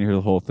finished now. You can hear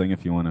the whole thing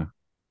if you want to.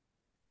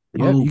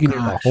 Yeah, you can hear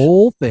the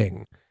whole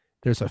thing.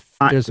 It's a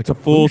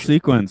full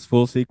sequence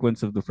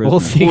of the prisoner.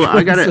 Well,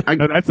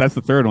 that's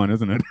the third one,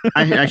 isn't it?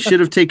 I should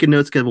have taken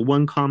notes because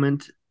one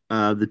comment,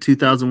 the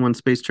 2001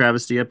 Space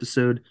Travesty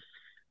episode,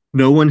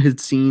 no one had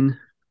seen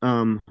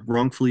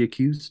Wrongfully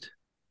Accused.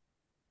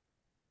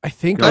 I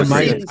think I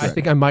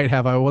might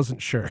have. I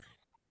wasn't sure.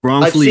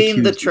 Wrongfully I've seen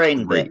Accused the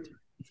train bit.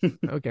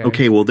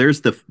 Okay, well,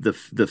 there's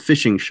the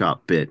fishing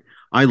shop bit.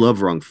 I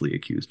love Wrongfully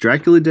Accused.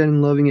 Dracula Dead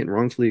and Loving It,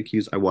 Wrongfully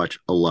Accused, I watch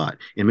a lot.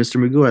 And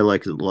Mr. Magoo, I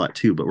like it a lot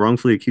too. But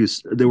Wrongfully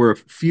Accused, there were a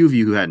few of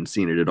you who hadn't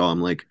seen it at all.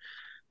 I'm like,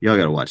 y'all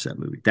got to watch that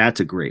movie. That's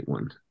a great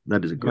one.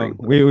 That is a great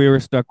one. We were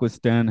stuck with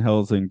Stan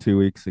Helsing 2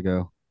 weeks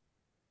ago.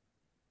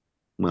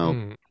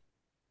 Well,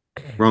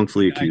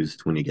 Wrongfully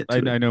Accused when you get to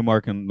it. I know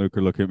Mark and Luke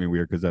are looking at me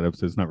weird because that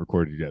episode's not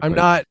recorded yet. I'm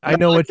not. I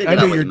know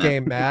your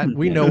game, Matt.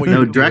 We know what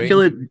you're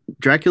doing.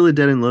 Dracula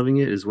Dead and Loving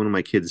It is one of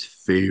my kids'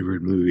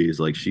 favorite movies.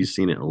 Like, she's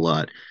seen it a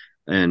lot.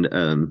 And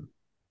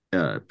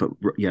but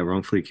yeah,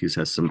 Wrongfully Accused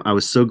has some. I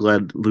was so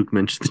glad Luke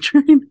mentioned the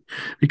train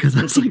because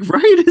I was like,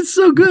 right, it's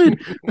so good.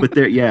 But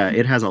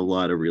it has a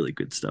lot of really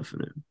good stuff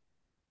in it.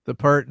 The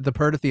part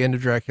at the end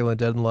of Dracula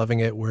Dead and Loving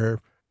It where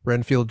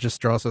Renfield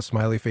just draws a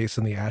smiley face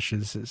in the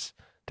ashes is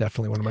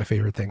definitely one of my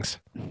favorite things.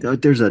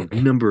 There's a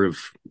number of.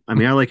 I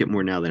mean, I like it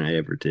more now than I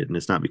ever did, and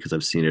it's not because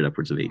I've seen it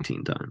upwards of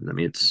 18 times. I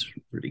mean, it's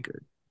pretty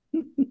good.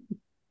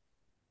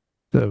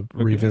 So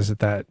revisit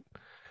that.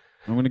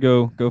 I'm gonna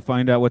go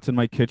find out what's in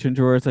my kitchen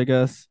drawers, I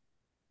guess.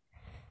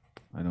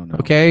 I don't know.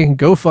 Okay,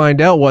 go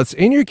find out what's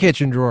in your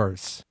kitchen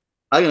drawers.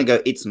 I'm gonna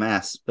go eat some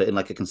ass, but in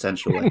like a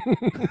consensual way.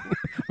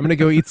 I'm gonna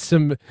go eat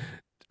some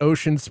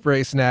ocean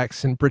spray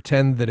snacks and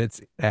pretend that it's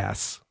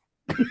ass.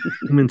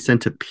 Human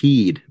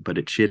Centipede, but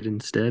it's shit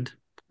instead.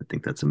 I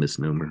think that's a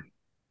misnomer.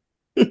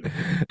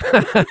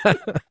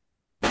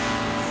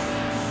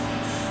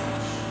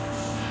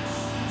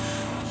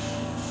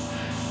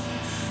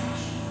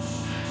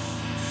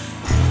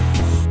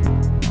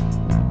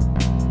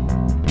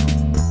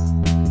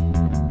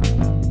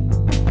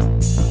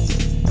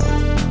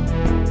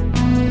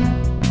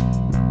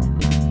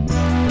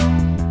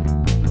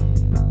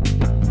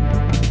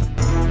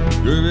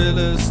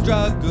 Gorillas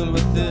struggle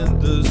within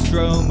the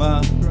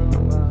stroma.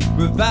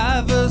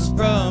 Revive us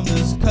from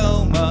this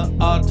coma.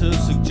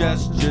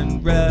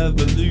 Auto-suggestion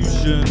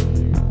revolution.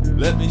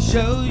 Let me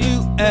show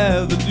you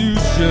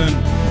evolution.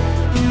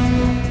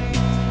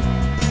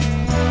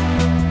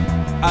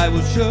 I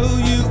will show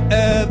you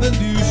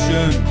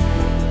evolution.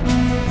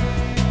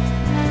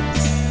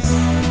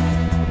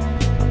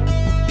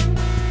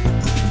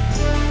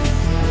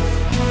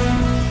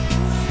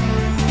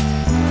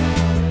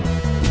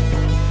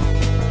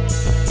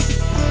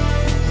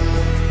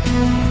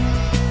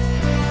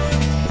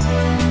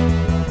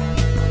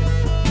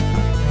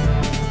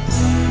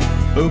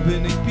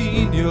 Opening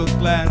pineal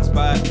glands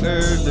by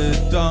early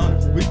dawn.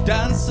 We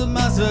dance a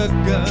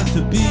massacre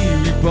to be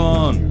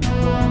reborn.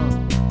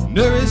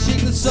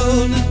 Nourishing the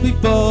soul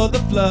before the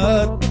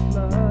flood.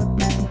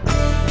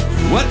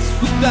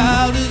 What's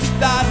without is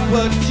not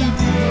what you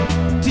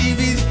need.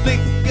 TV's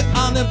flicker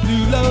on the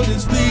Blue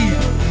Lotus speed.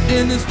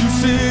 In this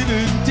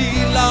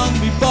lucidity, long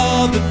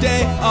before the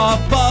day our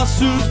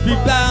falsehoods be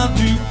bound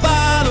to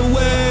fade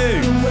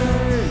away.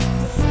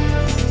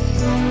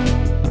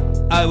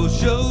 I will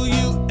show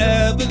you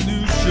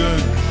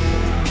evolution.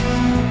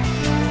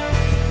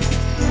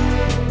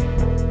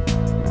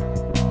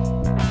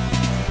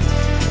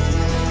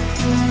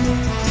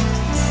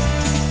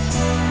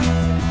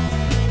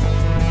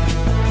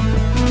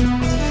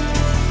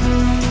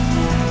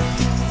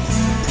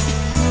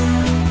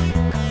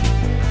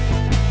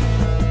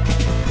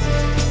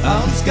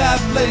 On sky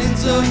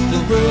plains of the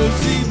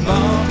rosy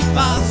morn,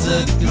 my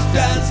circus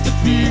dance to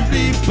be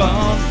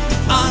reborn.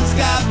 On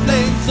sky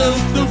plains of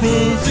the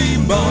rosy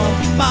morn,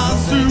 my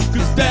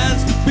circus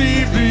dance to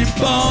be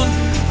reborn.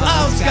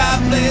 On sky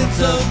plains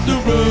of the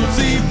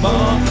rosy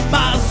morn,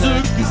 my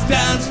circus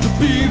dance to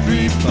be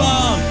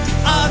reborn.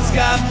 On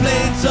sky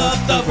plains of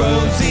the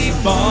rosy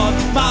morn,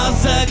 my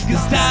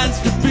circus dance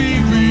to